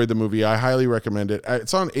thoroughly enjoyed the movie. I highly recommend it.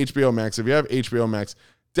 It's on HBO Max. If you have HBO Max,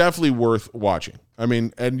 definitely worth watching. I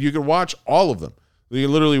mean, and you can watch all of them. You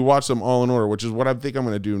can literally watch them all in order, which is what I think I'm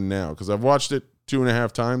going to do now because I've watched it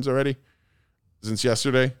 2.5 times already since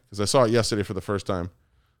yesterday because I saw it yesterday for the first time.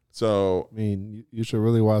 So I mean, you should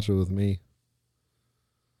really watch it with me.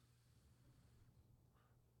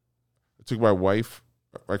 I took my wife.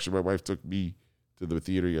 Actually, my wife took me to the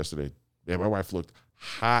theater yesterday. Yeah, my wife looked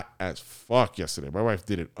hot as fuck yesterday. My wife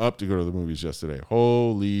did it up to go to the movies yesterday.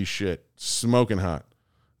 Holy shit. Smoking hot.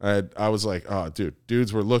 I was like, oh,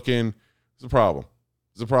 dudes were looking. It's a problem.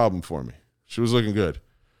 It's a problem for me. She was looking good.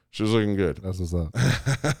 That's what's up.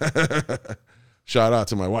 Shout out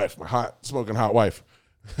to my wife, my hot, smoking hot wife.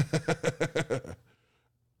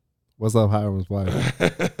 What's up, Hiram's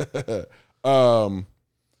wife?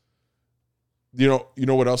 You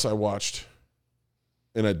know what else I watched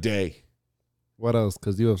in a day? What else?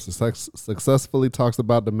 Because you have successfully talked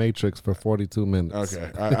about The Matrix for 42 minutes.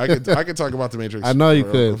 Okay, I could talk about The Matrix. I know you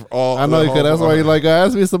could. I know you could. That's why you're like,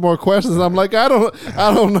 ask me some more questions. I'm like, I don't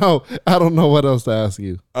know. I don't know what else to ask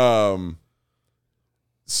you.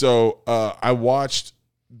 So I watched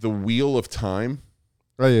The Wheel of Time.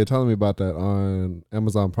 Oh, yeah, you're telling me about that on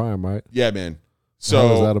Amazon Prime, right? Yeah, man. So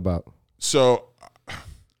what was that about? So,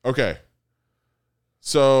 okay.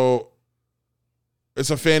 So it's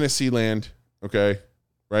a fantasy land, okay?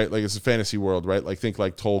 Right? Like it's a fantasy world, right? Like think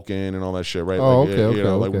like Tolkien and all that shit, right? Oh, like, okay,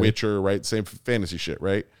 like Witcher, right? Same fantasy shit,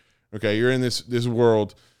 right? Okay, you're in this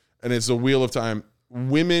world and it's a wheel of time.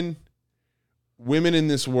 Women in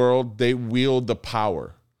this world, they wield the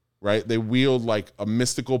power, right? They wield like a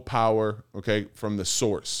mystical power, okay, from the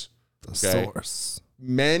source. The source.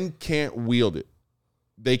 Men can't wield it.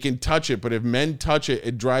 They can touch it, but if men touch it,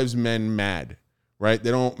 it drives men mad. Right?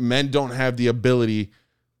 Men don't have the ability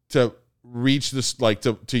to reach this, like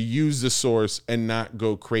to use the source and not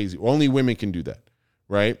go crazy. Only women can do that.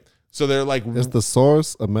 Right? So they're like, is the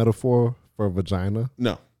source a metaphor for vagina?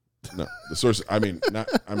 No, the source.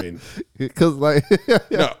 Because like,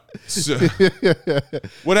 no. So,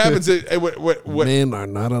 what happens is, what men are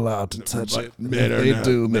not allowed to touch it. Men if they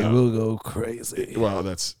do, they will go crazy. Well,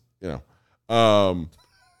 that's,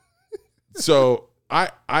 so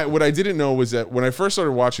I what I didn't know was that when I first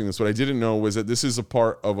started watching this, what I didn't know was that this is a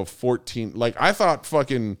part of a 14, like I thought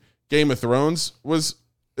fucking Game of Thrones was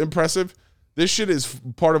impressive. This shit is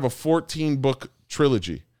part of a 14-book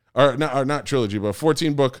trilogy. Or not trilogy, but a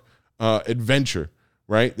 14-book adventure,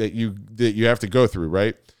 right? That you have to go through,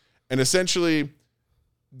 right? And essentially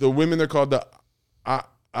the women, they're called the I'm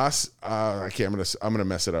gonna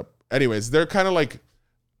mess it up. Anyways, they're kind of like,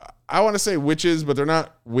 I want to say witches, but they're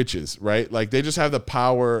not witches, right? Like they just have the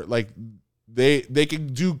power, like they can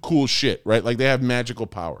do cool shit, right? Like they have magical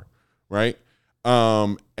power, right?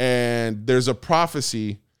 And there's a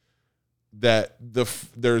prophecy that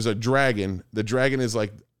there's a dragon. The dragon is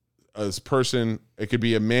like a person, it could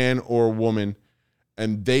be a man or a woman,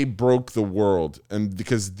 and they broke the world. And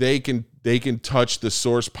because they can touch the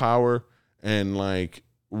source power and like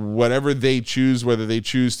whatever they choose, whether they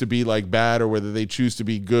choose to be like bad or whether they choose to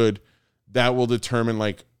be good, that will determine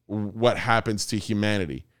like what happens to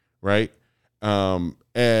humanity, right?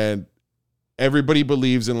 And everybody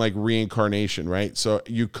believes in like reincarnation, right? So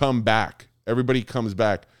you come back, everybody comes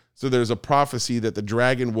back. So there's a prophecy that the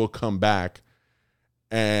dragon will come back,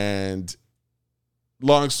 and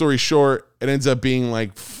long story short, it ends up being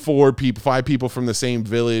like 5 people from the same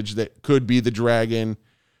village that could be the dragon.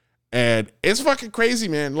 And it's fucking crazy,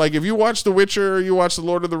 man. Like if you watch The Witcher, or you watch The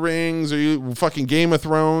Lord of the Rings, or you fucking Game of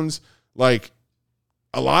Thrones, like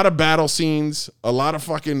a lot of battle scenes, a lot of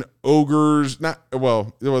fucking ogres.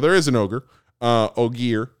 Well, there is an ogre.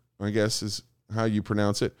 Ogier, I guess is how you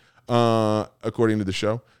pronounce it, according to the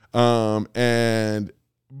show. What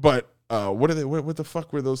are they? What the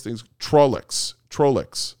fuck were those things?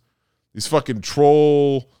 Trollocs. These fucking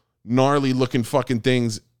troll, gnarly looking fucking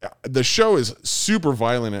things. The show is super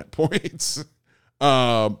violent at points.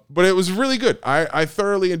 But it was really good. I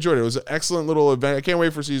thoroughly enjoyed it. It was an excellent little event. I can't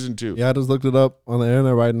wait for season 2. Yeah, I just looked it up on the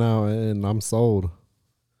internet right now, and I'm sold.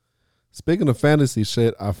 Speaking of fantasy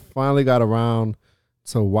shit, I finally got around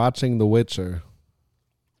to watching The Witcher.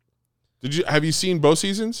 Have you seen both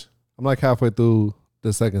seasons? I'm like halfway through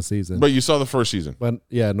the second season. But you saw the first season. But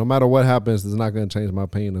yeah, no matter what happens, it's not going to change my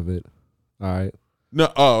opinion of it. All right.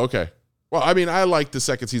 No. Oh, okay. Well, I mean, I liked the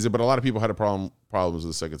second season, but a lot of people had problems with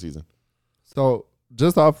the second season. So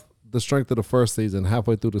just off the strength of the first season,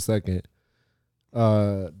 halfway through the second,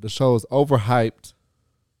 the show is overhyped.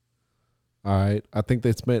 All right. I think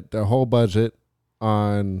they spent their whole budget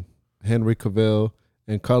on Henry Cavill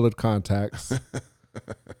and colored contacts.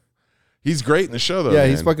 He's great in the show, though. Yeah, man.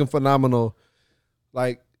 he's fucking phenomenal.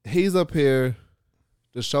 Like, he's up here,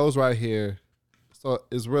 the show's right here, so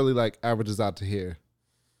it's really like averages out to here.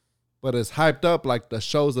 But it's hyped up like the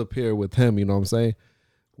show's up here with him, you know what I'm saying?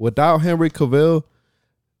 Without Henry Cavill,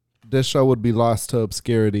 this show would be lost to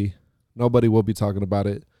obscurity. Nobody will be talking about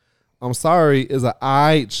it. I'm sorry, it's an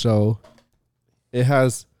aight show. It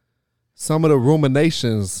has some of the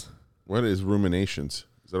ruminations. What is ruminations?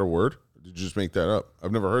 Is that a word? Or did you just make that up?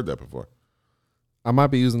 I've never heard that before. I might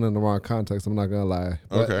be using it in the wrong context. I'm not going to lie.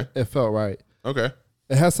 But Okay. It felt right. Okay.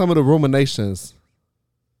 It has some of the ruminations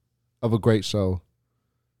of a great show.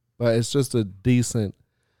 But it's just a decent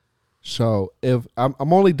show. If I'm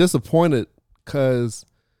only disappointed because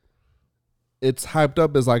it's hyped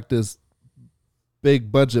up as like this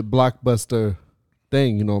big budget blockbuster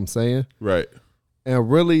thing, you know what I'm saying? Right.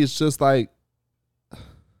 And really it's just like,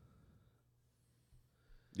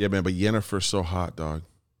 yeah, man, but Yennefer's so hot, dog.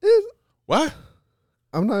 it, What?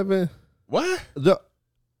 I'm not even, What?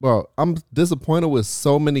 bro, I'm disappointed with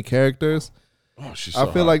so many characters. Oh, she's so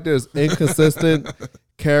I feel hot. like there's inconsistent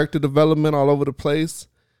character development all over the place.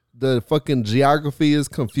 The fucking geography is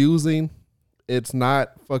confusing. It's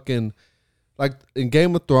not fucking like in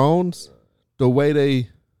Game of Thrones, the way they,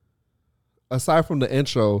 aside from the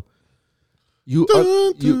intro, well,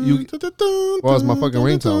 it's my fucking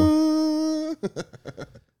ringtone.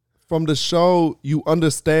 From the show, you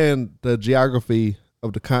understand the geography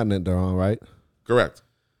of the continent they're on, right? Correct.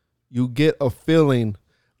 You get a feeling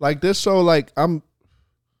like this show, like I'm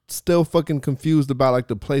still fucking confused about like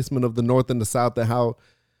the placement of the North and the South and how,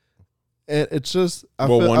 and it's just,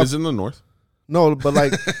 One is in the north. no, but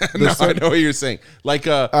like, No, I know what you're saying. Like,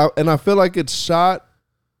 and I feel like it's shot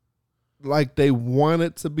like they want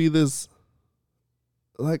it to be this,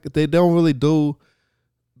 like they don't really do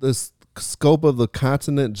this scope of the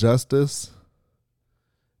continent justice.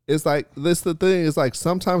 It's like, this the thing, it's like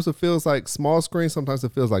sometimes it feels like small screen, sometimes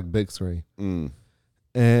it feels like big screen.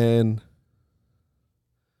 And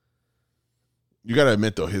you gotta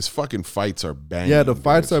admit though, his fucking fights are banging. yeah, the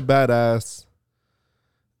fights are badass.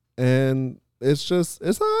 And it's just,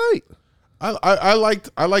 it's all right. I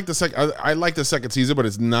like the second season, but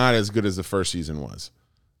it's not as good as the first season was.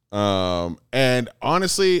 And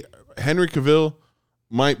honestly, Henry Cavill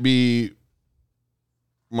might be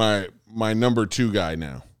my number 2 guy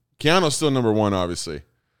now. Keanu's still number 1, obviously.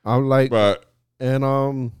 I'm like, But and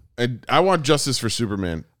I want justice for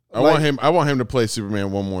Superman. I want him to play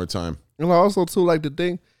Superman one more time. and also too, like the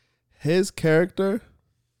thing, his character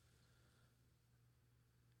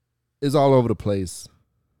is all over the place.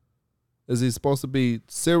 Is he supposed to be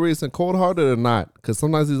serious and cold hearted or not? Because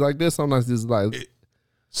sometimes he's like this, sometimes he's like.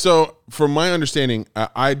 So, from my understanding,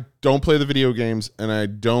 I don't play the video games, and I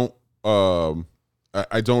don't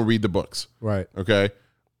read the books. Right. Okay.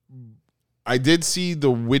 I did see the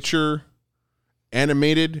Witcher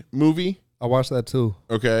animated movie. I watched that too.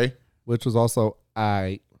 Okay. Which was also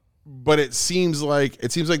But it seems like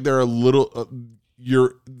they're a little.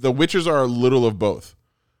 The Witchers are a little of both.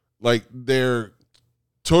 Like they're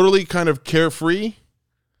totally kind of carefree,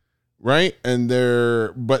 right?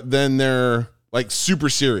 But then they're like super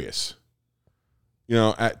serious. You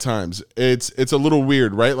know, at times it's a little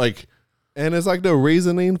weird, right? Like, and it's like the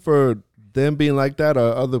reasoning for them being like that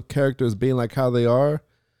or other characters being like how they are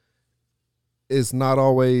is not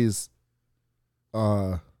always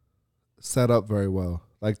set up very well.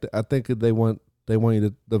 Like I think they want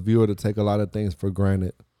you the viewer to take a lot of things for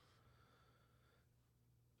granted.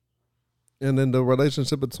 And then the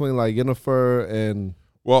relationship between like Yennefer and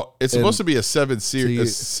it's supposed to be a 7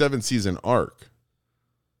 season arc.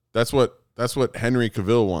 That's what Henry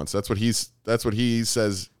Cavill wants. That's what he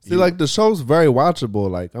says. See, like the show's very watchable.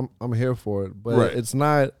 Like I'm here for it, but Right. it's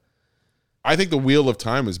not. I think the Wheel of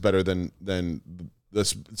Time is better than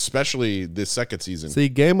this, especially this second season. See,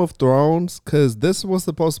 Game of Thrones, because this was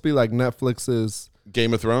supposed to be like Netflix's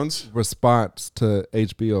Game of Thrones response to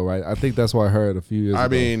HBO, right? I think that's what I heard a few years ago. I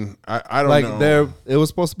mean, I don't like know. It was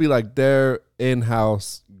supposed to be like their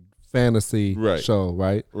in-house fantasy show,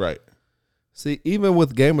 right? Right. See, even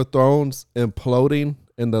with Game of Thrones imploding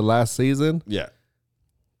in the last season, Yeah.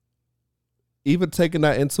 even taking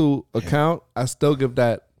that into account, I still give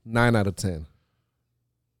that 9 out of 10.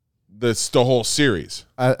 The whole series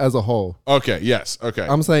As a whole. Okay. Yes. Okay.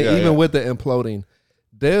 I'm saying even with the imploding,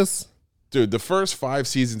 this... Dude, the first 5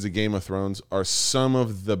 seasons of Game of Thrones are some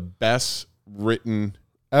of the best written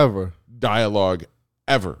ever dialogue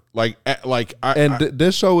ever.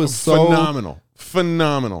 This show is so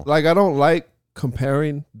phenomenal. Like, I don't like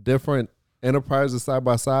comparing different enterprises side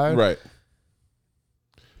by side, right?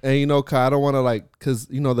 And you know, I don't want to because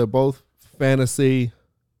you know they're both fantasy,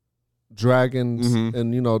 dragons,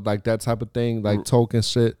 and you know like that type of thing, like Tolkien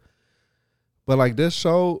shit. But like this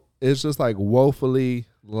show is just like woefully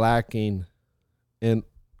lacking in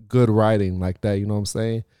good writing like that. You know what I'm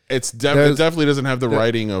saying? It definitely doesn't have the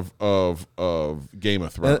writing of Game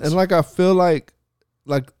of Thrones. And like I feel like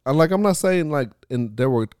I'm not saying like they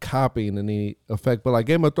were copying any effect, but like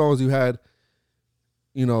Game of Thrones, you had,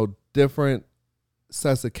 you know, different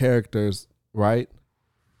sets of characters, right?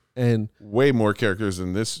 And way more characters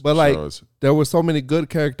than this. But like shows. There were so many good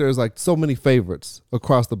characters, like so many favorites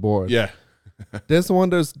across the board. Yeah. There's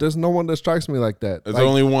no one that strikes me like that. There's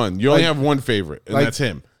only one. You only have one favorite, and that's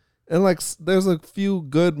him. And like there's a few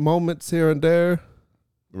good moments here and there,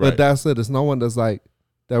 but that's it. It's no one that's like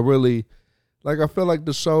that really. Like I feel like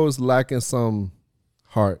the show is lacking some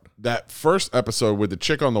heart. That first episode with the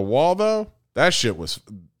chick on the wall, though, that shit was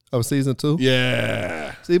of season 2.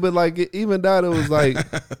 Yeah. See, but like even that, it was like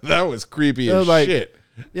that was creepy as shit.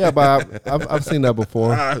 Yeah, but I've seen that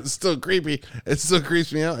before. It's still creepy. It still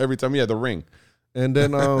creeps me out every time. Yeah, The Ring. And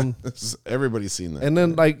then everybody's seen that. And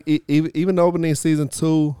then like even the opening season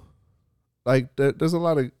 2, like there's a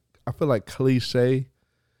lot of I feel like cliche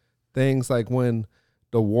things, like when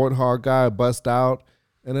the warthog guy busts out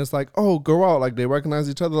and it's like, oh, Geralt, like they recognize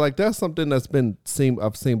each other. Like that's something that's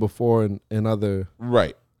I've seen before in other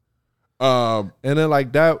right. And then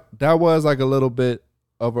like that was like a little bit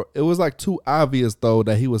of it was like too obvious though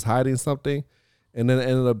that he was hiding something, and then it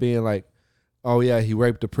ended up being like, oh yeah, he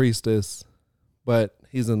raped the priestess, but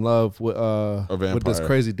he's in love with this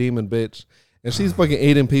crazy demon bitch, and she's fucking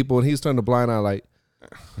eating people, and he's turned a blind eye like,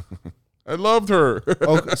 I loved her.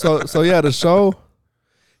 Okay, so yeah, the show,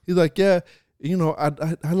 he's like, yeah, you know,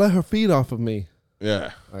 I let her feed off of me.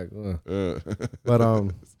 Yeah, like, but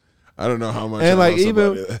I don't know how much. And like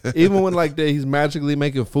even when like he's magically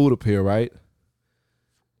making food appear, right?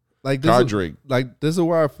 Like this this is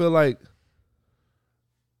where I feel like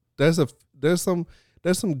there's some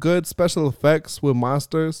good special effects with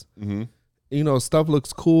monsters. Mm-hmm. You know, stuff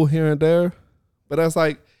looks cool here and there, but that's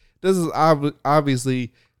like this is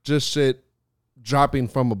obviously just shit dropping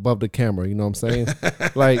from above the camera. You know what I'm saying?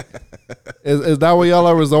 Like, is that what y'all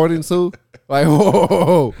are resorting to? Like,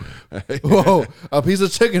 whoa, a piece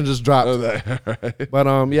of chicken just dropped. Right.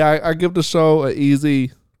 But yeah, I give the show an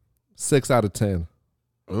easy 6 out of 10.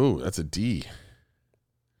 Oh, that's a D.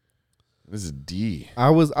 This is a D.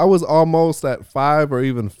 I was almost at 5 or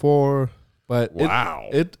even 4, but wow,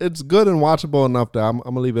 it's good and watchable enough that I'm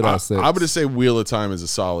gonna leave it at 6. I'm gonna say Wheel of Time is a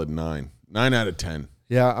solid 9 out of 10.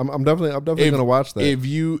 Yeah, I'm definitely gonna watch that.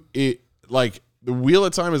 If like the Wheel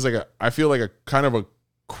of Time is like I feel like a kind of a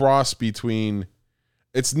cross between.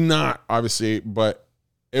 It's not obviously, but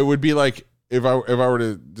it would be like if I were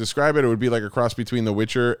to describe it, it would be like a cross between The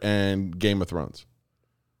Witcher and Game of Thrones.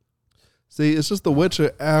 See, it's just The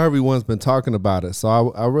Witcher. Everyone's been talking about it,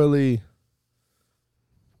 so I really,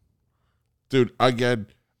 dude. Again,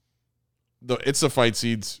 it's the fight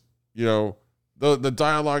scenes. You know, the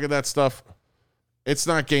dialogue of that stuff. It's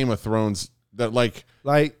not Game of Thrones. That like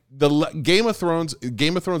the Game of Thrones.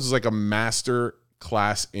 Game of Thrones is like a master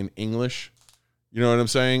class in English. You know what I'm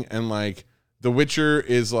saying? And like The Witcher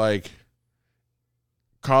is like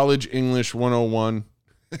college English 101.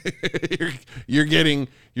 you're getting.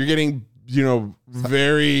 You know,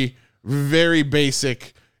 very, very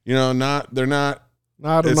basic. You know, they're not.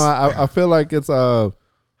 I don't know. I feel like it's a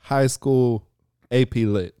high school AP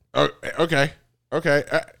Lit. Okay.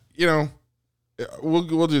 You know,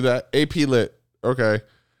 we'll do that. AP Lit. Okay.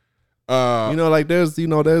 You know, like there's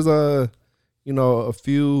a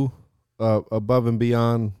few above and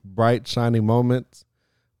beyond bright, shining moments,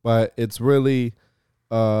 but it's really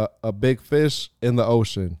a big fish in the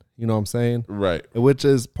ocean. You know what I'm saying? Right. Which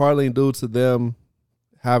is partly due to them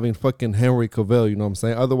having fucking Henry Cavill. You know what I'm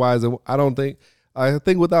saying? Otherwise, I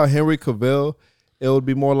think without Henry Cavill, it would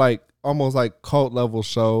be more like almost like cult level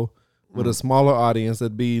show with a smaller audience.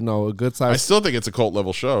 It'd be a good size. I still think it's a cult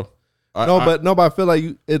level show. But I feel like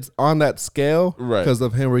it's on that scale Right. because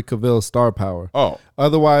of Henry Cavill's star power. Oh,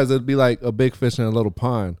 Otherwise, it'd be like a big fish in a little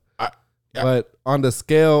pond. But on the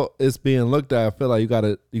scale it's being looked at, I feel like you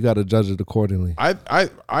gotta judge it accordingly.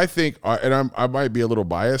 I think, and I might be a little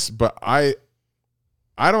biased, but I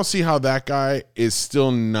don't see how that guy is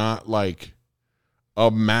still not like a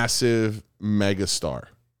massive megastar.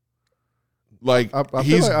 Like I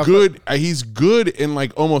he's feel like- good. He's good in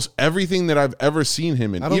like almost everything that I've ever seen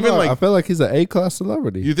him in. I don't Even know. like, I feel like he's an A-class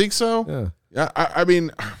celebrity. you think so? Yeah. Yeah. I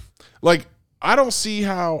mean, like I don't see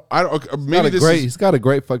how. I don't. Maybe He's got a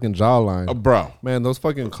great fucking jawline. bro, Man, those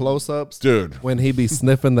fucking close-ups, dude. when he be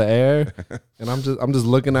sniffing the air, and I'm just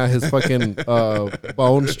looking at his fucking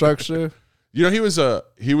bone structure. You know, he was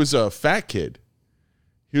a fat kid.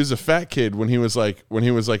 He was a fat kid when he was like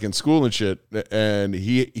in school and shit, and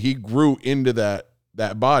he grew into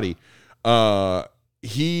that body. When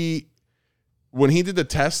he did the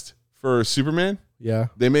test for Superman, Yeah.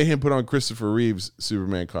 they made him put on Christopher Reeve's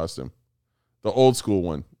Superman costume, the old school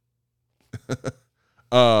one.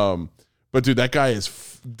 But dude, that guy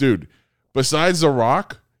is dude. Besides The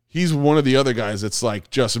Rock, he's one of the other guys that's like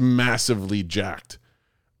just massively jacked.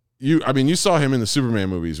 You saw him in the Superman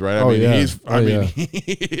movies, right? He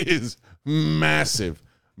is massive,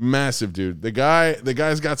 dude. The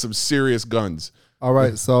guy's got some serious guns. All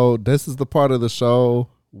right, so this is the part of the show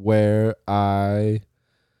where I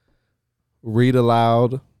read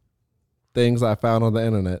aloud things I found on the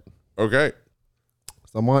internet. Okay.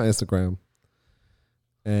 So I'm on Instagram,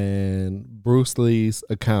 and Bruce Lee's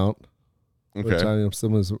account, which Okay. I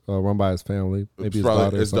assume is run by his family, maybe his Probably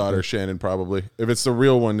daughter. his daughter Shannon, probably. If it's the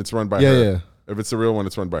real one, it's run by Yeah, her. yeah. If it's the real one,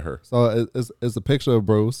 it's run by her. So it's a picture of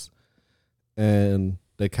Bruce, and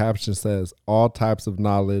the caption says, "All types of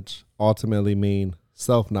knowledge ultimately mean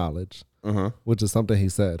self-knowledge," which is something he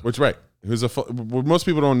said. Which right. What most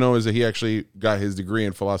people don't know is that he actually got his degree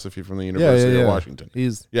in philosophy from the University of Washington.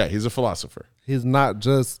 He's a philosopher. He's not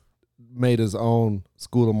just made his own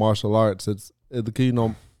school of martial arts.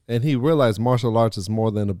 And he realized martial arts is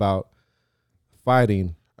more than about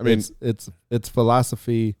fighting. I mean, it's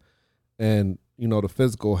philosophy and the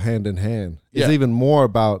physical hand in hand. It's Yeah. even more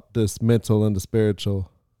about this mental and the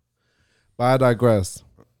spiritual. But I digress.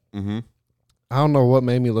 Mm-hmm. I don't know what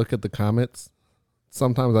made me look at the comments.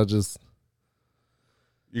 Sometimes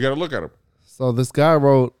You got to look at him. so this guy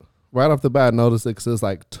wrote right off the bat, notice it says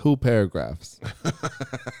like 2 paragraphs.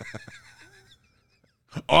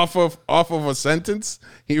 Off of a sentence,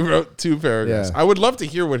 he wrote 2 paragraphs. Yeah. I would love to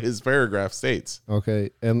hear what his paragraph states. Okay.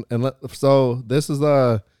 So this is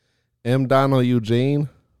M. Donald Eugene.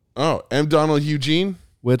 Oh, M. Donald Eugene.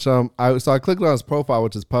 Which I clicked on his profile,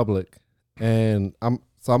 which is public, and I'm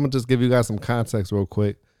gonna just give you guys some context real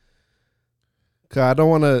quick, cause I don't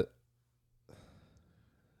want to.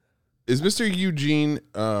 Is Mr. Eugene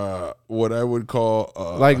what I would call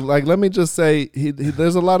Like let me just say he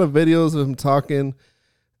there's a lot of videos of him talking,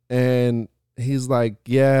 and he's like,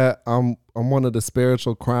 yeah, I'm one of the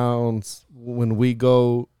spiritual crowns when we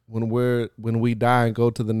die and go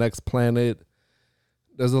to the next planet.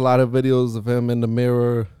 There's a lot of videos of him in the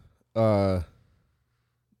mirror,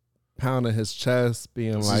 pounding his chest,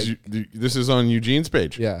 being this is on Eugene's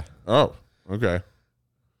page. yeah. Oh, okay.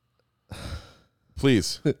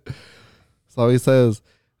 Please. So he says,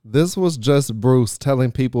 this was just Bruce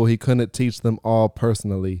telling people he couldn't teach them all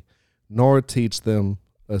personally, nor teach them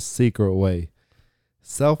a secret way.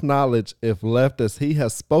 Self-knowledge, if left as he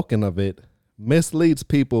has spoken of it, misleads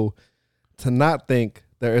people to not think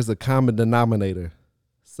there is a common denominator.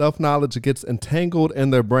 Self-knowledge gets entangled in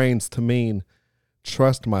their brains to mean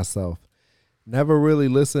trust myself. Never really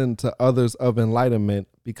listen to others of enlightenment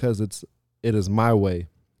because it is my way,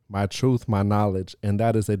 my truth, my knowledge, and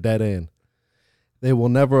that is a dead end. They will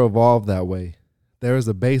never evolve that way. There is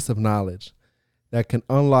a base of knowledge that can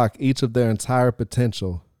unlock each of their entire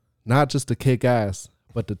potential, not just to kick ass,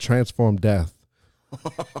 but to transform death.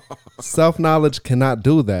 Self-knowledge cannot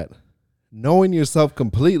do that. Knowing yourself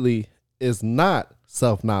completely is not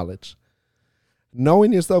self-knowledge.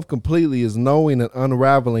 Knowing yourself completely is knowing and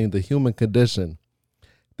unraveling the human condition.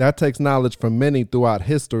 That takes knowledge from many throughout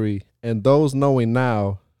history, and those knowing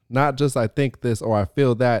now, not just I think this or I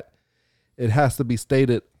feel that, it has to be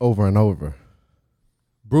stated over and over.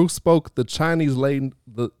 Bruce spoke the Chinese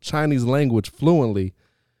language fluently,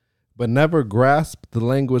 but never grasped the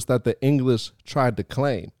language that the English tried to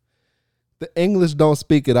claim. The English don't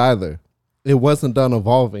speak it either. It wasn't done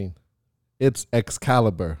evolving. It's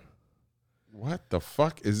Excalibur. What the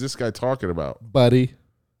fuck is this guy talking about? Buddy. ...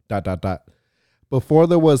 Before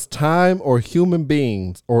there was time or human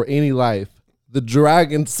beings or any life, the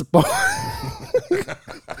dragon spoke.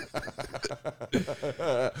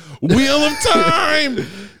 Wheel of Time.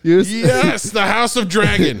 Yes, the House of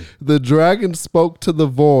Dragon. The dragon spoke to the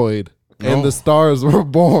void, and Oh. the stars were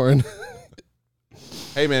born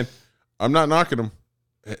Hey man, I'm not knocking him.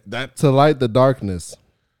 That to light the darkness.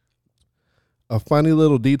 A funny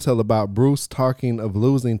little detail about Bruce talking of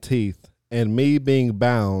losing teeth and me being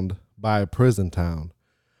bound by a prison town,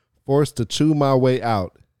 forced to chew my way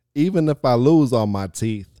out. Even if I lose all my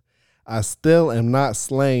teeth, I still am not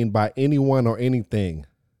slain by anyone or anything.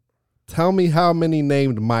 Tell me how many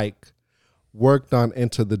named Mike worked on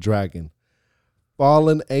Enter the Dragon.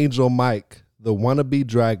 Fallen Angel Mike, the wannabe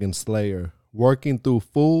dragon slayer, working through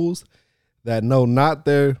fools that know not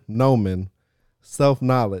their nomen,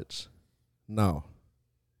 self-knowledge. No,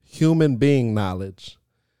 human being knowledge.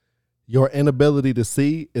 Your inability to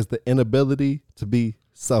see is the inability to be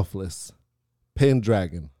selfless.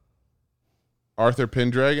 Pendragon. Arthur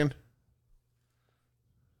Pendragon,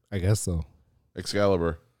 I guess so.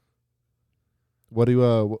 Excalibur. What do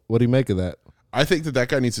you make of that? I think that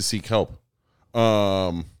guy needs to seek help.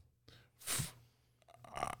 I'm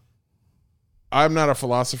not a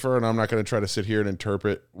philosopher, and I'm not going to try to sit here and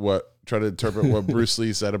interpret what Bruce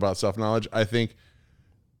Lee said about self-knowledge. I think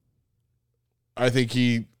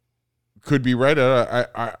he could be right.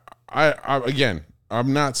 Again,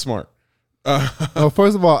 I'm not smart. Well,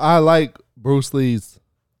 first of all, I like Bruce Lee's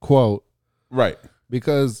quote Right.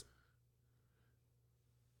 because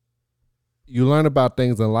you learn about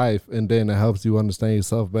things in life, and then it helps you understand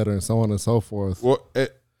yourself better, and so on and so forth. Well,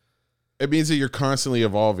 it means that you're constantly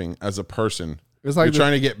evolving as a person. It's like you're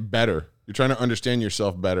trying to get better. You're trying to understand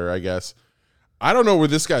yourself better, I guess. I don't know where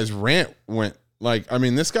this guy's rant went. Like, I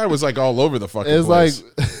mean, this guy was like all over the fucking It's place.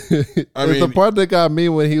 like it's the part that got me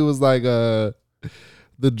when he was like, the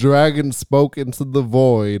dragon spoke into the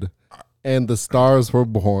void, and the stars were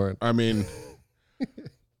born. I mean,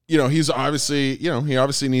 he obviously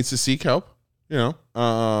needs to seek help.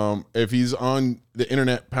 If he's on the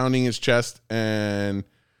internet pounding his chest and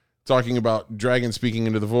talking about dragon speaking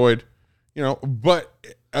into the void, but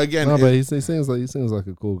again, No, but he seems like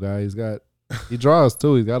a cool guy. He draws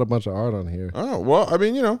too. He's got a bunch of art on here. oh, well, I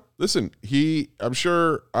mean, listen, I'm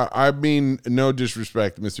sure, I mean, no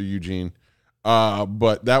disrespect, Mr. Eugene,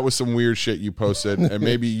 but that was some weird shit you posted, and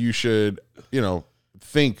maybe you should,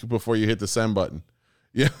 think before you hit the send button.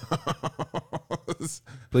 Yeah.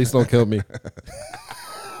 Please don't kill me.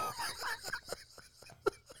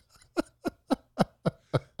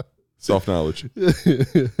 Self-knowledge.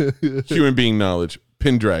 Human being knowledge.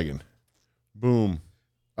 Pendragon. Boom.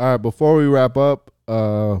 All right, before we wrap up,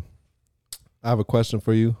 I have a question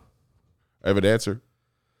for you. I have an answer.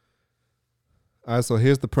 All right, so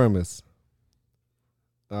here's the premise.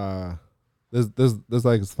 There's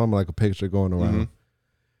like something like a picture going around. Mm-hmm.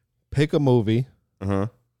 Pick a movie. Uh-huh.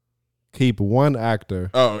 Keep one actor.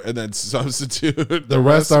 Oh, and then substitute. The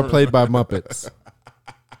rest are played by Muppets.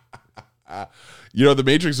 The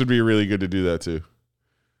Matrix would be really good to do that too.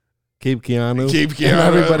 Keep Keanu. Keep Keanu. And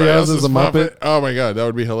everybody else is a Muppet. Oh my god, that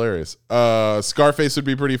would be hilarious. Scarface would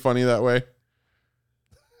be pretty funny that way.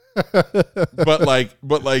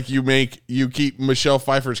 but you keep Michelle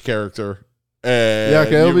Pfeiffer's character. And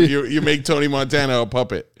Yeah, okay, you make Tony Montana a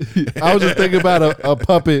puppet. I was just thinking about a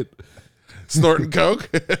puppet. Snorting coke.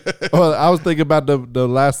 Well, I was thinking about the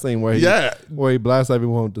last scene where he blasts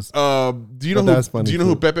everyone with this. Do you know that's funny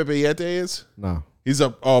who too. Pepe Billete is? No,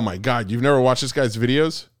 Oh my god, you've never watched this guy's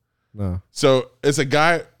videos? no. So it's a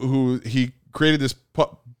guy who he created this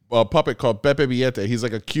puppet called Pepe Billete. He's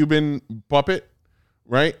like a Cuban puppet,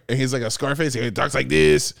 right? And he's like a Scarface. He talks like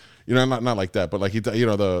this, not like that, but like he's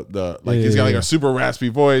got like a super raspy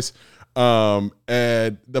voice.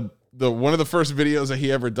 And the one of the first videos that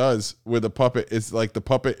he ever does with a puppet is like the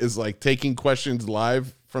puppet is like taking questions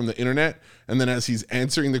live from the internet, and then as he's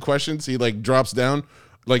answering the questions, he like drops down,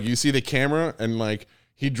 like you see the camera, and like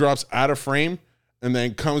he drops out of frame and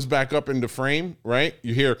then comes back up into frame, right?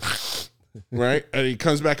 You hear right? And he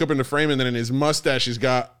comes back up into frame, and then in his mustache he's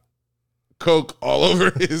got coke all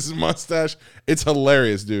over his mustache. It's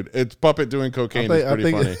hilarious, dude. It's puppet doing cocaine. It's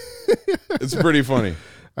pretty funny. It's pretty funny.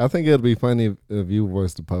 I think it'd be funny if you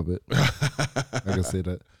voiced the puppet. I can see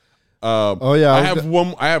that.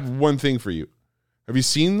 I have one thing for you. Have you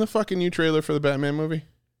seen the fucking new trailer for the Batman movie?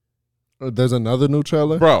 There's another new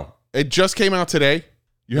trailer? Bro, it just came out today.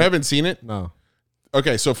 You haven't seen it? No.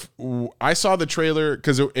 Okay, so I saw the trailer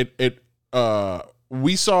because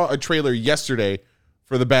we saw a trailer yesterday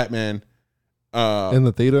for the Batman, In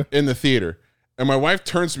the theater? In the theater. And my wife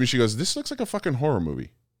turns to me, she goes, "This looks like a fucking horror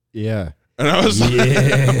movie." Yeah. And I was like,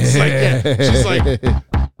 yeah.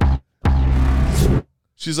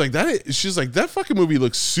 She's like, that fucking movie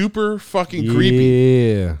looks super fucking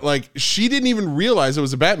creepy. Yeah. Like, she didn't even realize it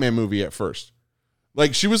was a Batman movie at first.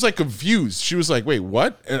 Like, she was like confused. She was like, "Wait,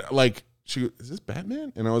 what?" And like, she goes, "Is this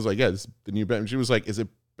Batman?" And I was like, "Yeah, this is the new Batman." She was like, "Is it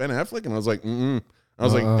Ben Affleck?" And I was like, "Mm-mm." I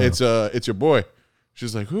was like, it's your boy."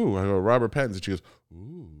 She's like, "Who?" I go, "Robert Pattinson." She goes,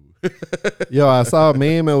 "Ooh." Yo, I saw a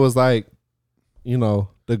meme. It was like, you know,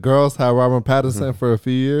 the girls had Robert Pattinson for a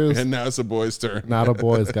few years. And now it's the boys' turn. Now the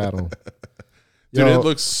boys got him. Dude, it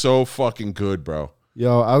looks so fucking good, bro.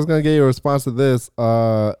 Yo, I was going to give you a response to this.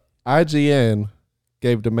 IGN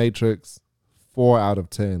gave The Matrix 4 out of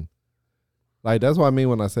 10. Like, that's what I mean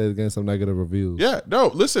when I say it's getting some negative reviews. Yeah, no,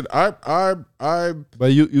 listen, I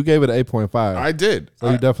But you gave it an 8.5. I did.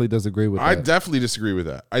 So you definitely disagree with that. I definitely disagree with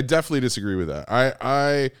that.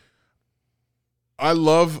 I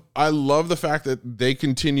love the fact that they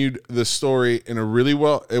continued the story in a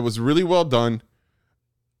it was really well done.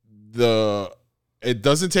 It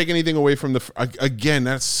doesn't take anything away from again,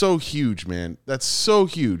 that's so huge, man. That's so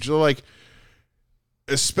huge. Like,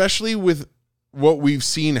 especially with what we've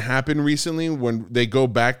seen happen recently when they go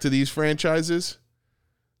back to these franchises,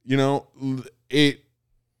 you know, I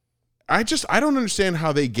don't understand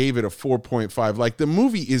how they gave it a 4.5. Like, the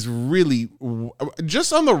movie is really,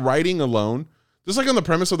 just on the writing alone, just like on the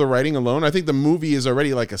premise of the writing alone, I think the movie is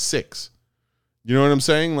already like a 6. You know what I'm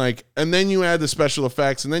saying? Like, and then you add the special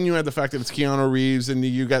effects, and then you add the fact that it's Keanu Reeves, and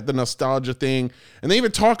you got the nostalgia thing, and they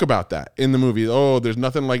even talk about that in the movie. Oh, there's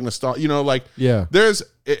nothing like nostalgia. You know, like, yeah, there's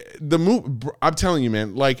the movie. I'm telling you,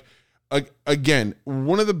 man. Like, again,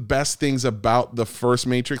 one of the best things about the first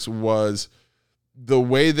Matrix was the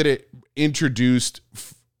way that it introduced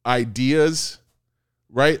ideas,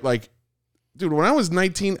 right? Like, dude, when I was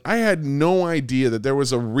 19, I had no idea that there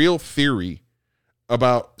was a real theory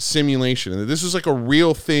about simulation and that this was like a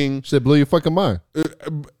real thing. Shit blew your fucking mind.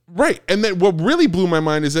 Right. And then what really blew my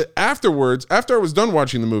mind is that afterwards, after I was done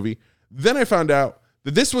watching the movie, then I found out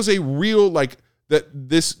that this was a real, like,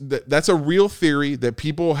 that's a real theory that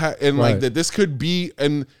people have, and like, that this could be,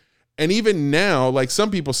 and even now, like,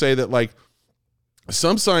 some people say that, like,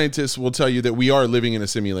 some scientists will tell you that we are living in a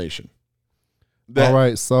simulation. All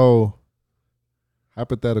right, so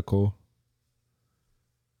hypothetical.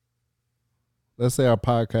 Let's say our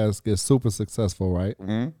podcast gets super successful, right?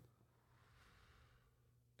 Mm-hmm.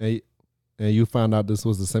 And you found out this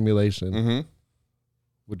was a simulation. Mm-hmm.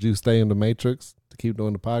 Would you stay in the Matrix to keep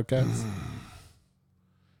doing the podcast?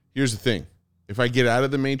 Here's the thing. If I get out of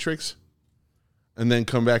the Matrix and then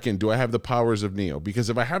come back in, do I have the powers of Neo? Because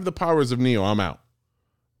if I have the powers of Neo, I'm out.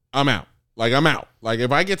 Like, I'm out. Like,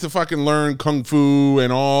 if I get to fucking learn Kung Fu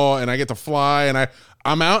and all, and I get to fly, and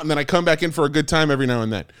I'm out, and then I come back in for a good time every now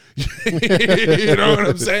and then. You know what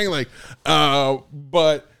I'm saying? Like,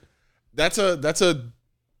 but that's a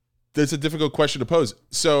difficult question to pose.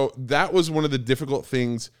 So that was one of the difficult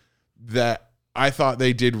things that I thought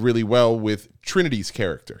they did really well with Trinity's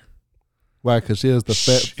character. Right, because she has the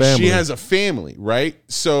family. She has a family, right?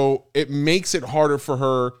 So it makes it harder for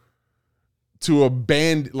her to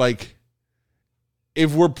abandon, like,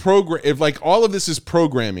 if like all of this is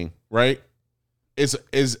programming, right? Is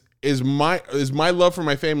my love for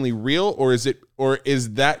my family real, or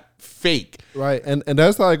is that fake? Right, and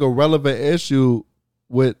that's like a relevant issue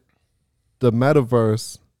with the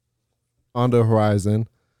metaverse on the horizon.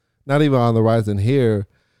 Not even on the horizon here,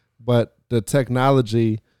 but the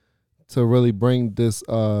technology to really bring this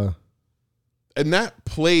and that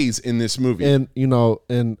plays in this movie. And, you know,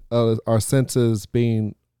 and our senses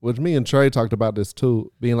being, which me and Trey talked about this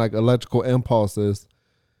too, being like electrical impulses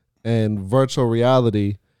and virtual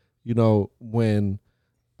reality, you know, when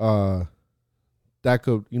that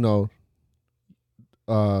could, you know,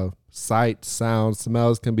 sight, sound,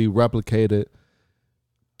 smells can be replicated.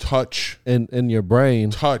 Touch in your brain.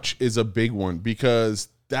 Touch is a big one, because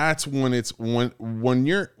that's when it's when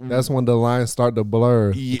you're, that's when the lines start to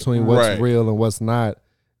blur between what's real and what's not.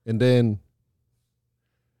 And then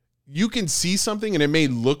you can see something and it may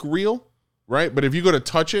look real, right? But if you go to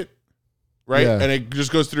touch it, right, and it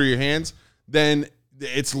just goes through your hands, then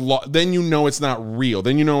then you know it's not real.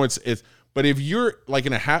 Then you know it's. But if you're like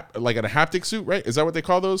in a haptic suit, right? Is that what they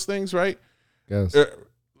call those things, right? Yes.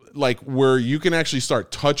 Like where you can actually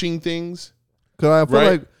start touching things. Because I feel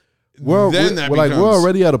like we're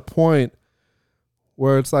already at a point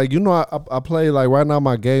where it's like, you know, I play, like, right now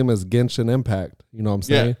my game is Genshin Impact. You know what I'm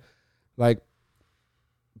saying? Yeah. Like,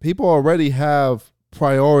 people already have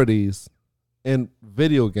priorities in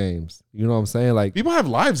video games. You know what I'm saying? Like people have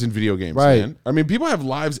lives in video games, right. man. I mean, people have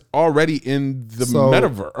lives already in the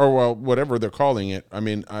metaverse or well, whatever they're calling it. I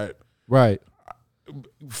mean, right.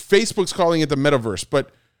 Facebook's calling it the metaverse,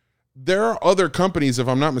 but there are other companies, if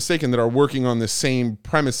I'm not mistaken, that are working on the same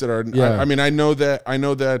premise that are. Yeah. I mean, I know that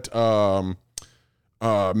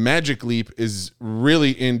Magic Leap is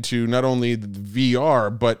really into not only the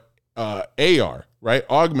VR but AR, right?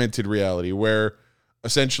 Augmented reality, where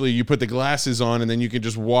essentially you put the glasses on and then you can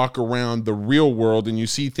just walk around the real world and you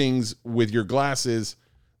see things with your glasses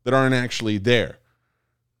that aren't actually there,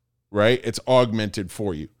 right? It's augmented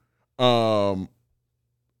for you.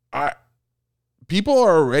 People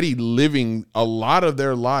are already living a lot of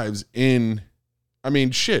their lives in, I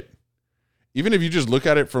mean, shit. Even if you just look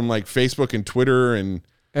at it from like Facebook and Twitter and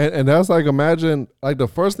that's like, imagine, like the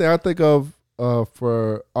first thing I think of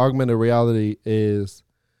for augmented reality is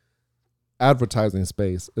advertising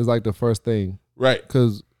space is like the first thing. Right.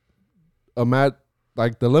 Because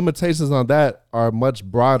like the limitations on that are much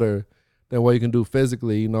broader than what you can do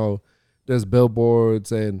physically. You know, there's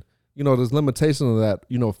billboards and, you know, there's limitations on that,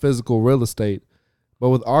 you know, physical real estate. But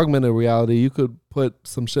with augmented reality, you could put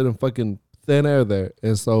some shit in fucking thin air there.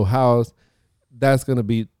 And so I think that's going to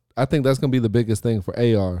be the biggest thing for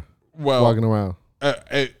AR walking around.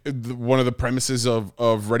 One of the premises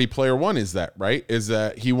of Ready Player One is that, right? Is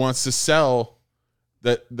that he wants to sell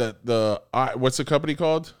what's the company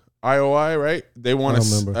called? IOI, right? They want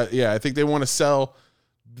to, I think they want to sell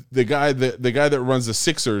the guy that runs the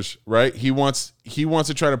Sixers, right? He wants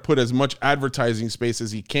to try to put as much advertising space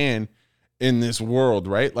as he can in this world,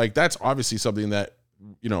 right? Like that's obviously something that,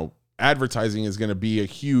 you know, advertising is going to be a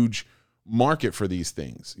huge market for these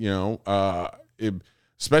things, you know,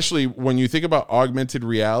 especially when you think about augmented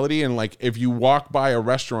reality. And like, if you walk by a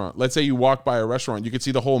restaurant, let's say you walk by a restaurant, you can see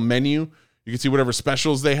the whole menu. You can see whatever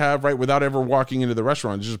specials they have, right? Without ever walking into the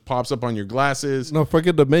restaurant. It just pops up on your glasses. No,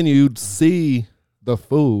 forget the menu. You'd see the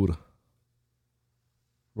food,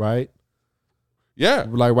 right? Yeah.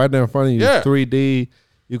 Like right there in front of you, yeah. 3D.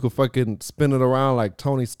 You could fucking spin it around like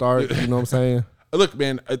Tony Stark. You know what I'm saying? Look,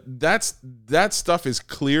 man, that stuff is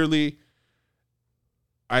clearly,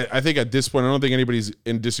 I think at this point, I don't think anybody's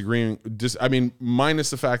in disagreeing. I mean,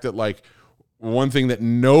 minus the fact that like one thing that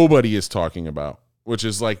nobody is talking about, which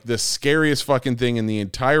is like the scariest fucking thing in the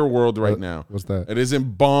entire world right now. What's that? It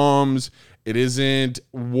isn't bombs. It isn't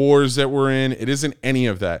wars that we're in. It isn't any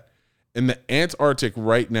of that. In the Antarctic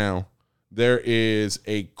right now, there is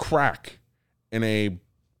a crack in a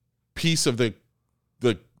piece of a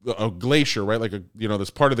glacier, right? Like this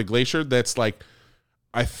part of the glacier that's like,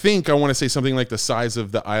 I want to say something like the size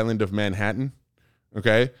of the island of Manhattan.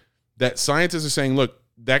 Okay. That scientists are saying, look,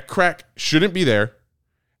 that crack shouldn't be there.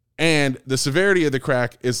 And the severity of the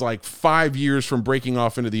crack is like 5 years from breaking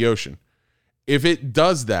off into the ocean. If it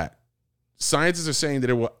does that, scientists are saying that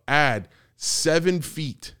it will add 7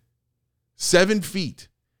 feet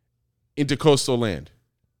into coastal land.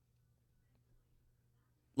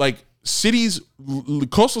 Like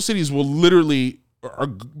coastal cities will literally,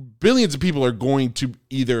 billions of people are going to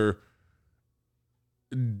either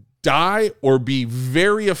die or be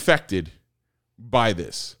very affected by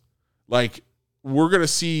this. Like, we're going to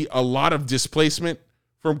see a lot of displacement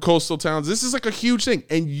from coastal towns. This is like a huge thing,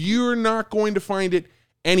 and you're not going to find it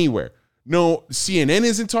anywhere. No, CNN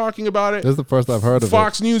isn't talking about it. This is the first I've heard of it.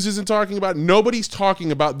 Fox News isn't talking about it. Nobody's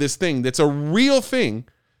talking about this thing that's a real thing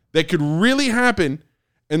that could really happen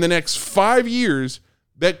in the next 5 years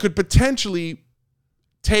that could potentially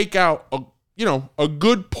take out a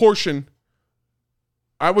good portion.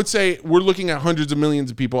 I would say we're looking at hundreds of millions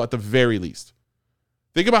of people at the very least.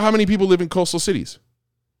 Think about how many people live in coastal cities.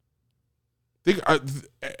 Think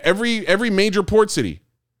every major port city.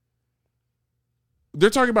 They're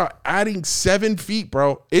talking about adding 7 feet,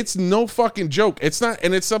 bro. It's no fucking joke. It's not,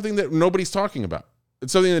 and it's something that nobody's talking about.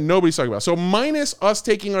 It's something that nobody's talking about. So minus us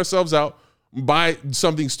taking ourselves out by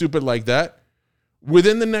something stupid like that,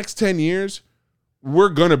 within the next 10 years, you're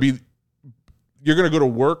going to go to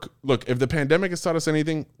work. Look, if the pandemic has taught us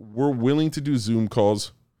anything, we're willing to do Zoom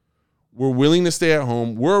calls. We're willing to stay at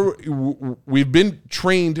home. We've been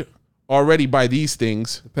trained already by these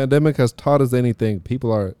things. The pandemic has taught us anything.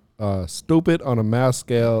 People are stupid on a mass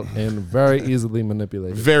scale and very easily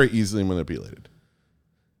manipulated. Very easily manipulated.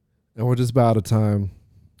 And we're just about out of time.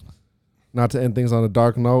 Not to end things on a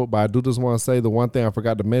dark note, but I do just want to say the one thing I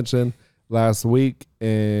forgot to mention last week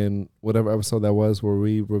in whatever episode that was where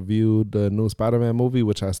we reviewed the new Spider-Man movie,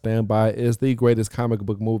 which I stand by, is the greatest comic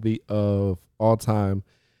book movie of all time.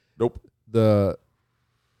 Nope.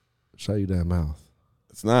 Shut your damn mouth.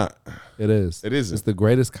 It's not. It is. It isn't. It's the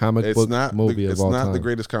greatest comic book movie of all time. It's not the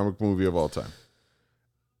greatest comic book movie of all time.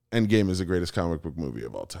 Endgame is the greatest comic book movie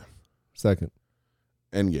of all time. Second.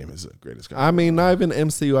 Endgame is the greatest comic I mean, not even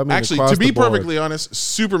MCU. I mean, actually, to be perfectly honest,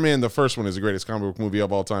 Superman, the first one, is the greatest comic book movie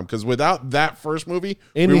of all time. Because without that first movie,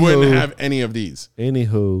 we wouldn't have any of these.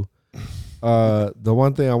 Anywho, the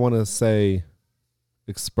one thing I want to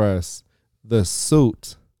express, the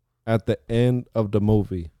suit at the end of the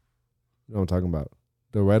movie, you know what I'm talking about?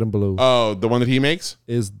 The red and blue. Oh, the one that he makes?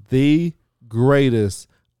 Is the greatest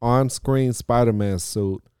on-screen Spider-Man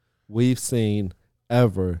suit we've seen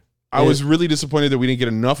ever. I was really disappointed that we didn't get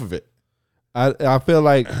enough of it. I feel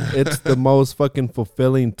like it's the most fucking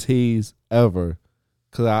fulfilling tease ever.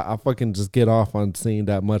 Cause I fucking just get off on seeing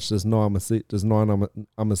that much. Just knowing I'm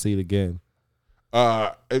gonna see it again.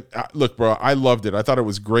 Look, bro, I loved it. I thought it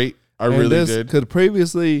was great. I really did. Cause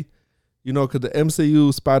previously, cause the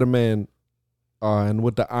MCU Spider-Man, and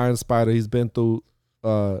with the Iron Spider, he's been through,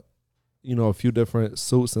 a few different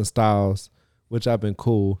suits and styles, which have been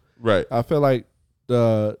cool. Right. I feel like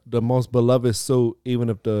the most beloved suit, even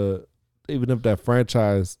if that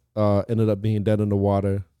franchise ended up being dead in the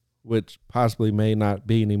water, which possibly may not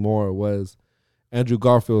be anymore, was Andrew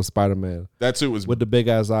Garfield's Spider-Man. That suit was with the big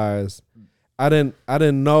ass eyes. I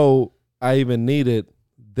didn't know I even needed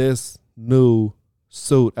this new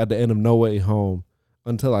suit at the end of No Way Home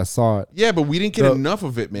until I saw it. Yeah, but we didn't get enough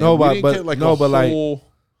of it, man. No, we didn't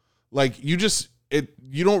but you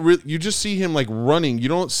just see him like running. You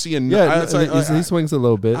don't see enough. Yeah, he swings a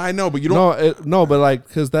little bit. I know, but you don't. But like,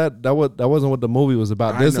 because that wasn't what the movie was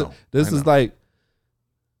about. This is like,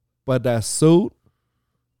 but that suit,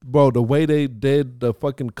 bro, the way they did the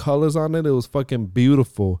fucking colors on it, it was fucking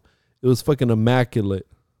beautiful. It was fucking immaculate.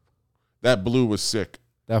 That blue was sick.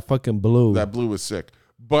 That fucking blue. That blue was sick.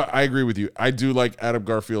 But I agree with you. I do like Adam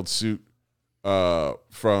Garfield's suit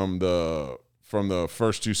from the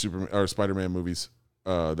first two Spider-Man movies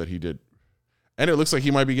that he did, and it looks like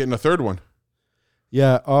he might be getting a third one.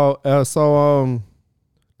 Yeah.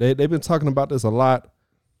 They've been talking about this a lot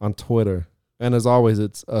on Twitter, and as always,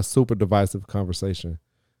 it's a super divisive conversation,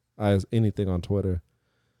 as anything on Twitter.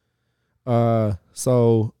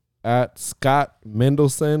 So at Scott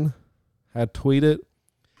Mendelson had tweeted,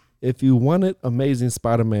 "If you wanted Amazing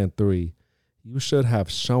Spider-Man 3, you should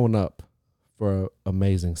have shown up for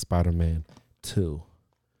Amazing Spider-Man 2.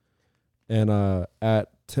 And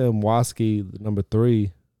at Tim Waskey, number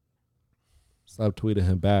 3, subtweeted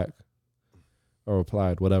him back or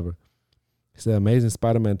replied, whatever. He said, Amazing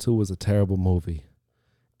Spider-Man 2 was a terrible movie.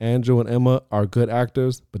 Andrew and Emma are good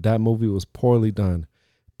actors, but that movie was poorly done.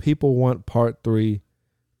 People want part 3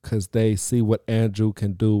 because they see what Andrew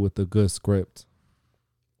can do with a good script.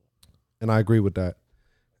 And I agree with that.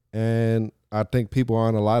 And I think people are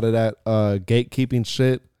on a lot of that gatekeeping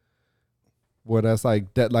shit, where that's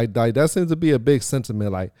like that seems to be a big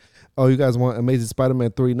sentiment. Like, oh, you guys want Amazing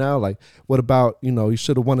Spider-Man 3 now? Like, what about, you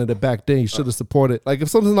should have wanted it back then. You should have supported. Like, if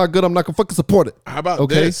something's not good, I'm not gonna fucking support it. How about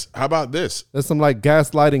this? How about this? That's some like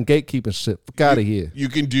gaslighting, gatekeeping shit. Fuck out of here. You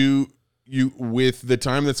can do with the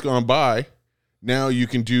time that's gone by. Now you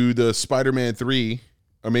can do the Spider-Man 3,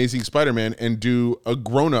 Amazing Spider-Man, and do a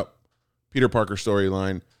grown-up Peter Parker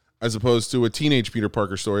storyline as opposed to a teenage Peter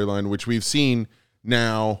Parker storyline, which we've seen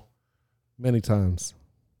now many times,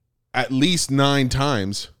 at least 9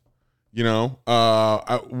 times. Can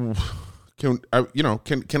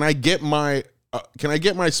I get my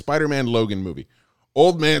Spider-Man Logan movie,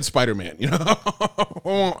 Old Man Spider-Man?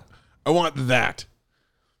 I want that.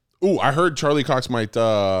 Ooh, I heard Charlie Cox might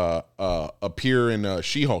appear in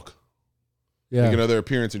She-Hulk. Yeah, make another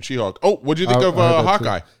appearance in She-Hulk. Oh, what'd you think of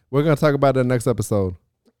Hawkeye? Too. We're gonna talk about that next episode.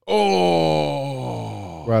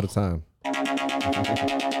 Oh, we're out of time.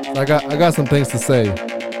 I got some things to say.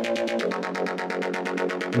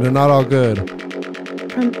 And they're not all good.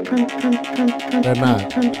 They're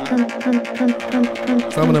not.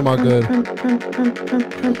 Some of them are good.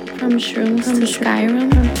 From Shrooms to Skyrim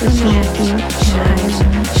with Matthew and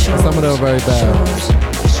Hiram. Some of them are very bad.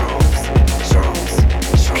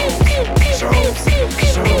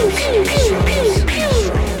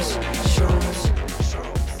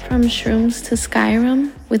 From Shrooms to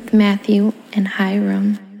Skyrim with Matthew and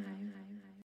Hiram.